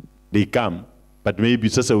accept. They come, but maybe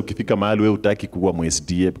sasa ukifika mahali wewe utaki kuwa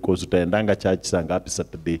mSDA because utaendanga church saa ngapi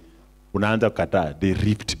Saturday, unaanza kukataa, the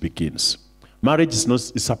rift begins. Marriage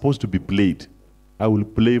is supposed to be played. I will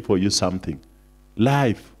play for you something.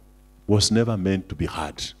 Life was never meant to be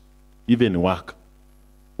hard. Even work.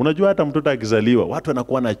 Unajua hata mtoto akizaliwa, watu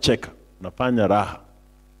wanakuwa na cheka, unafanya raha,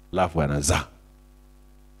 laugh wanazaa.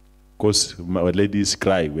 Because ladies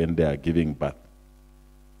cry when they are giving birth.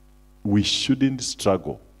 We shouldn't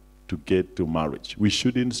struggle to get to marriage. We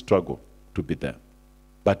shouldn't struggle to be there.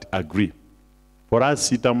 But agree. For us,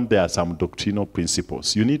 CITAM, there are some doctrinal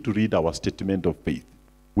principles. You need to read our statement of faith.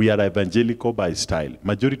 We are evangelical by style.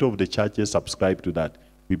 Majority of the churches subscribe to that.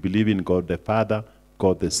 We believe in God the Father,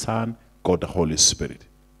 God the Son, God the Holy Spirit.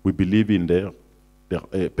 We believe in the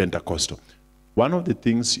Pentecostal. One of the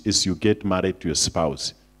things is you get married to your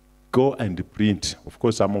spouse. Go and print. Of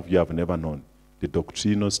course, some of you have never known the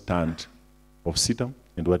doctrinal stand of CITAM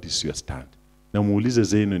and what is your stand. na muulize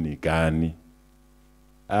zenu ni gani.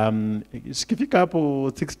 Ikifika hapo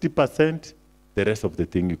 60%, the rest of the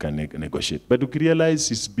thing you can negotiate. But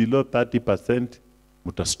ukirealize it's below 30%,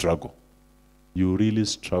 muta struggle. You really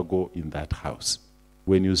struggle in that house.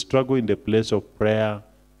 When you struggle in the place of prayer,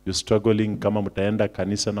 you're struggling kama mtaenda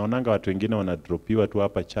kanisa. Naonanga watu wengine wanadropiwa tu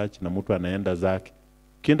hapa church na mtu anaenda zake.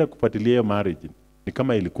 Ukienda kufuatilia hiyo marriage, ni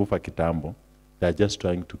kama ilikufa kitambo. They're just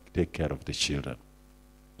trying to take care of the children.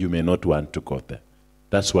 You may not want to go there.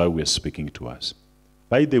 That's why we're speaking to us.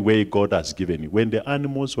 By the way, God has given you. When the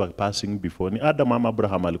animals were passing before, Adam and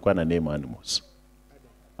Abraham alikuwa na name animals.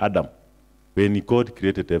 Adam. When God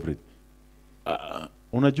created everything.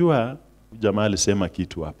 Unajua, jamaa alisema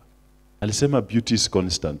kitu hapa. Alisema beauty is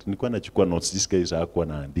constant. Nilikuwa nachukua notes, this guy hakuwa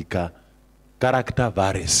anaandika. Character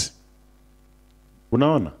varies.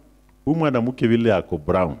 Unaona? Huyu mwanamke vile ako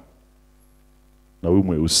brown. Na huyu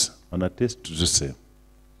mweusi. Wana taste the same.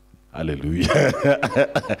 Hallelujah.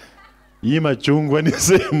 Hii machungwa ni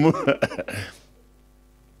same.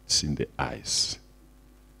 It's in the eyes.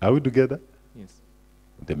 Are we together? Yes.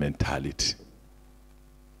 The mentality.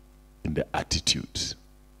 In the attitude.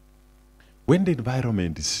 When the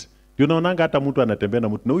environment is, unaonanga hata mtu anatembea na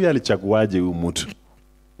mtu na huyu alichaguaje huyu mtu?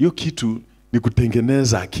 Hiyo kitu ni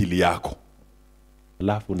kutengeneza akili yako.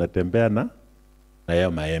 Alafu unatembea na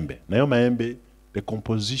hiyo maembe. Na hiyo maembe, the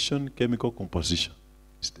composition, chemical composition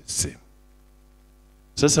is the same.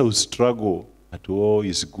 Sasa you struggle at all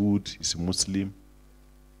is good, is Muslim.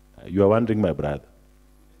 You are wondering, my brother,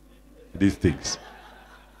 these things.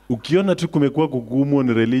 Ukiona tu kumekuwa kugumu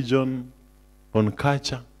on religion, on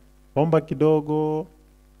culture, omba kidogo,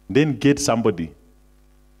 then get somebody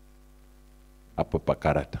hapo pa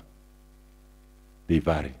character. They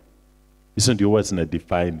vary. Hizo ndio huwa zina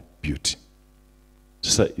define beauty.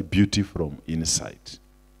 Sasa beauty from inside.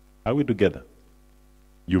 Are we together?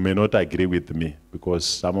 You may not agree with me because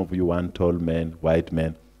some of you want tall men, white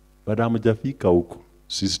men, but hamjafika huko.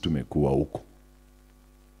 Sisi tumekuwa huko.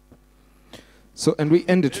 So, and we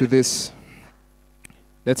end it with this.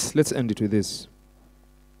 Let's end it with this.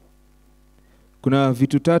 Kuna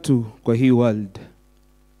vitu tatu kwa hii world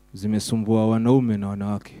zimesumbua wanaume na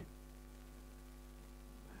wanawake.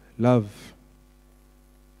 Love.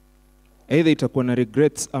 Either itakuwa na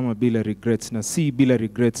regrets ama bila regrets, na si bila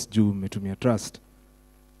regrets juu umetumia trust.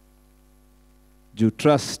 Juu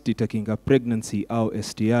trust itakinga pregnancy au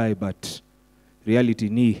STI, but reality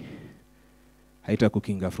ni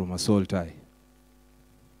haitakukinga from a soul tie.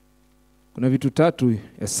 Kuna vitu tatu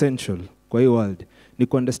essential kwa hii world. Ni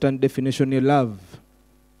ku understand definition ya love.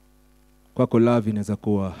 Kwako love inaweza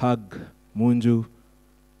kuwa hug, munju,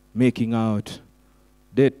 making out,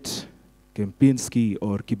 date, Kempinski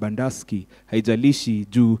or Kibandaski, haijalishi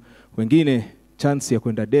juu wengine chance ya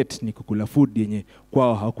kwenda date ni kukula food yenye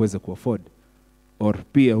kwao hawakuweza kuafford. Or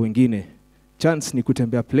pia wengine chance ni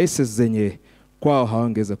kutembea places zenye kwao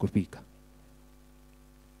hawangeweza kupika.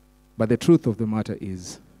 But the truth of the matter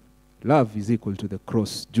is, love is equal to the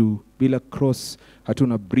cross. Juu bila cross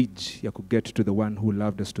hatuna bridge ya ku get to the one who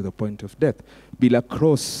loved us to the point of death. Bila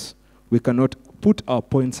cross we cannot put our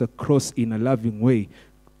points across in a loving way.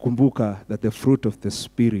 Kumbuka that the fruit of the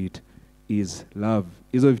spirit is love.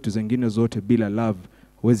 Hizo vitu zingine zote bila love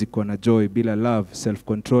huwezi kuwa na joy. Bila love self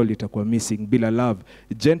control itakuwa missing. Bila love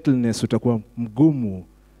gentleness utakuwa mgumu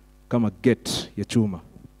kama gate ya chuma.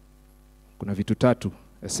 Kuna vitu tatu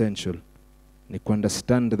essential. Ni ku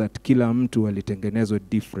understand that kila mtu alitengenezwa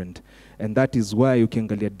different, and that is why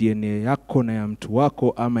ukiangalia DNA yako na ya mtu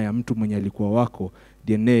wako ama ya mtu mwenye alikuwa wako,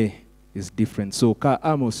 DNA is different. So ka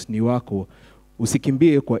Amos ni wako,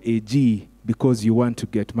 usikimbie kwa AG because you want to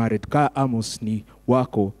get married. Ka Amos ni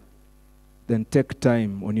wako, then take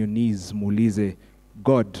time on your knees, muulize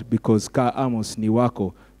God, because ka Amos ni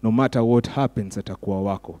wako, no matter what happens atakuwa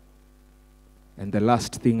wako. And the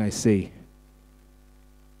last thing I say,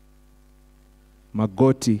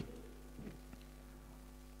 magoti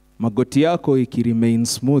yako ikiremain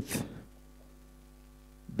smooth,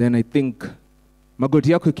 then I think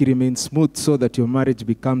magoti yako ikiremain smooth so that your marriage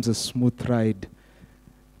becomes a smooth ride,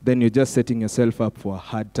 then you're just setting yourself up for a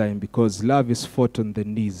hard time, because love is fought on the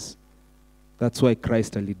knees. That's why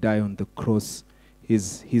Christ ali die on the cross.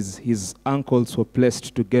 His ankles were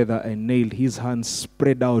placed together and nailed, his hands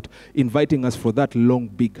spread out, inviting us for that long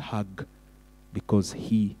big hug, because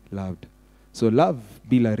he loved. So love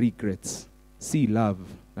bila regrets, see love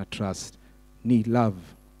na trust, ni love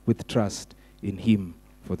with trust in him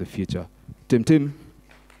for the future. Tim,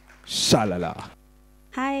 shalala.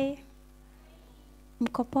 Hi.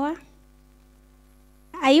 Mko poa?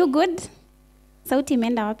 Are you good? Sauti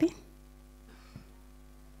imeenda wapi?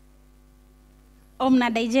 Mna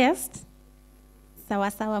digest?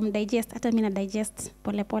 Sawa sawa, mdigest. Hata mimi na digest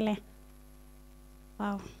pole pole.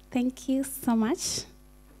 Wow, thank you so much.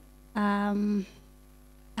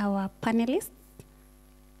 Our panelists.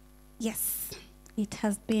 Yes, it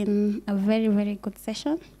has been a very, very good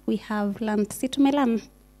session. We have learned situmelan.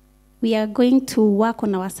 We are going to work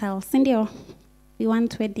on ourselves. Sindio, we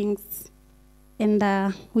want weddings. And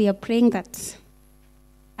we are praying that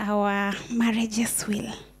our marriages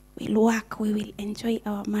will work. We will enjoy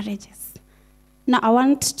our marriages. Now, I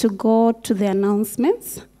want to go to the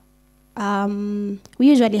announcements. We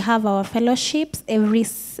usually have our fellowships every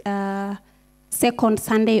second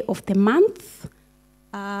Sunday of the month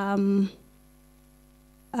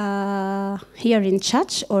here in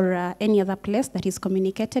church or any other place that is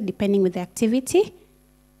communicated, depending with the activity.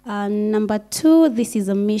 Number 2, this is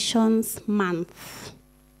a missions month.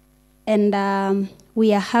 And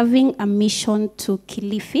we are having a mission to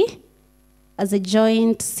Kilifi as a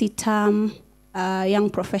joint CITAM Young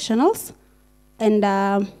Professionals. And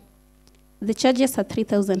the charges are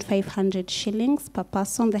 3,500 shillings per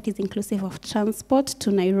person. That is inclusive of transport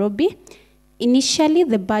to Nairobi. Initially,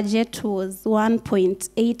 the budget was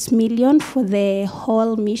 1.8 million for the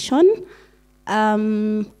whole mission.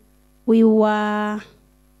 We were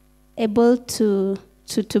able to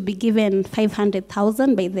be given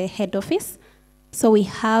 500,000 by the head office. So we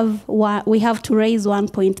have to raise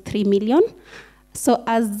 1.3 million. So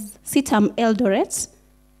as CITAM Eldoret,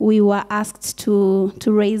 we were asked to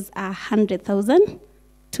raise 100,000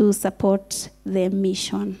 to support the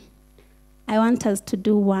mission. I want us to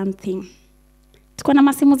do one thing. Tuko na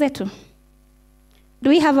masimu zetu? Do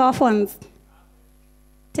we have our phones?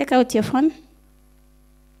 Take out your phone.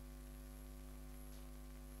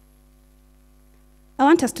 I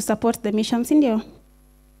want us to support the mission. Sindio?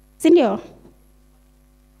 Sindio?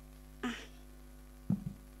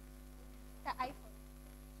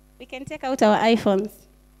 We can take out our iPhones.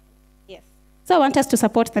 Yes. So I want us to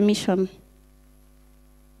support the mission.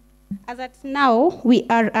 As at now, we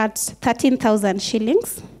are at 13,000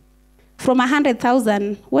 shillings. From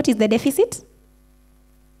 100,000, what is the deficit?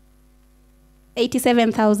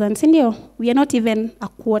 87,000. Sindio? We are not even a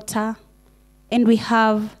quarter. And we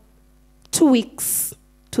have 2 weeks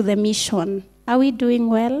to the mission. Are we doing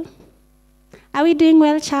well? Are we doing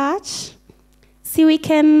well, church? See, we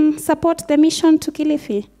can support the mission to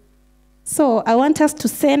Kilifi. So I want us to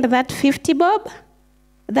send that 50 bob,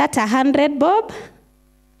 that 100 bob,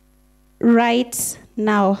 right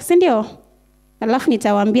now. Sindio? Alafu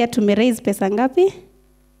nitawaambia tumeraise pesa ngapi,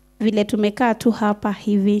 vile tumekaa tu hapa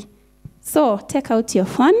hivi. So take out your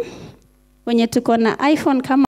phone. Wenye tuko na iPhone kama